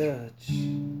the touch.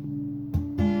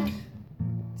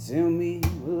 Tell me,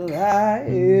 will I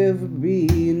ever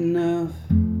be enough?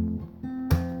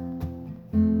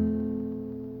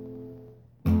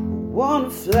 Wanna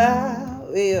fly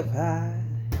way up high,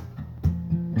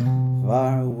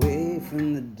 far away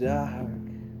from the dark.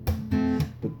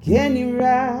 But can you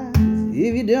rise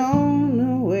if you don't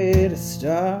know where to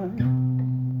start?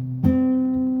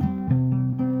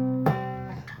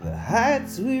 The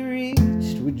heights we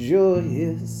reached were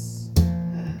joyous,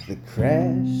 the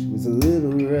crash was a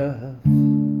little rough.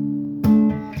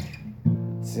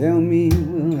 Tell me,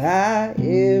 will I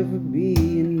ever be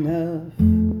enough?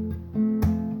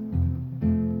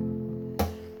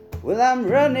 Well, I'm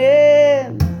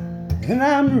running, and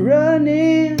I'm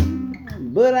running,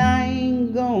 but I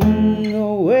ain't going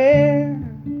nowhere.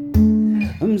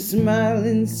 I'm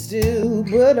smiling still,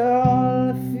 but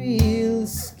all I feel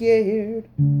is scared.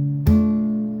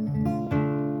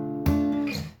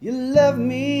 You love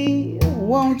me,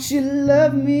 won't you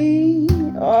love me?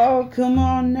 Oh, come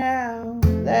on now,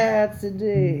 that's a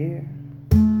dare.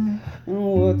 And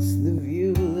what's the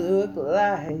view look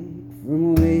like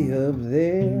from way up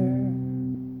there?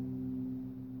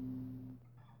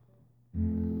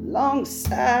 Long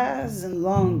sighs and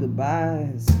long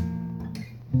goodbyes,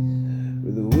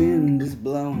 where the wind is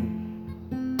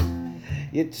blowing.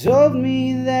 You told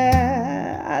me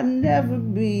that I'd never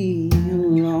be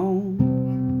alone.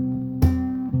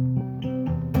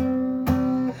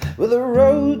 Well, the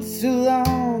road's too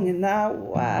long and not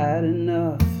wide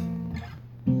enough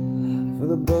for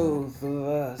the both of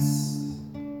us.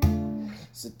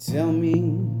 So tell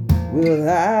me, will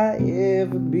I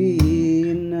ever be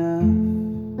enough?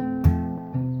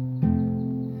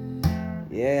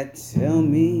 Yeah, tell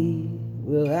me,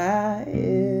 will I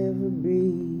ever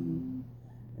be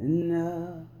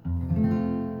enough?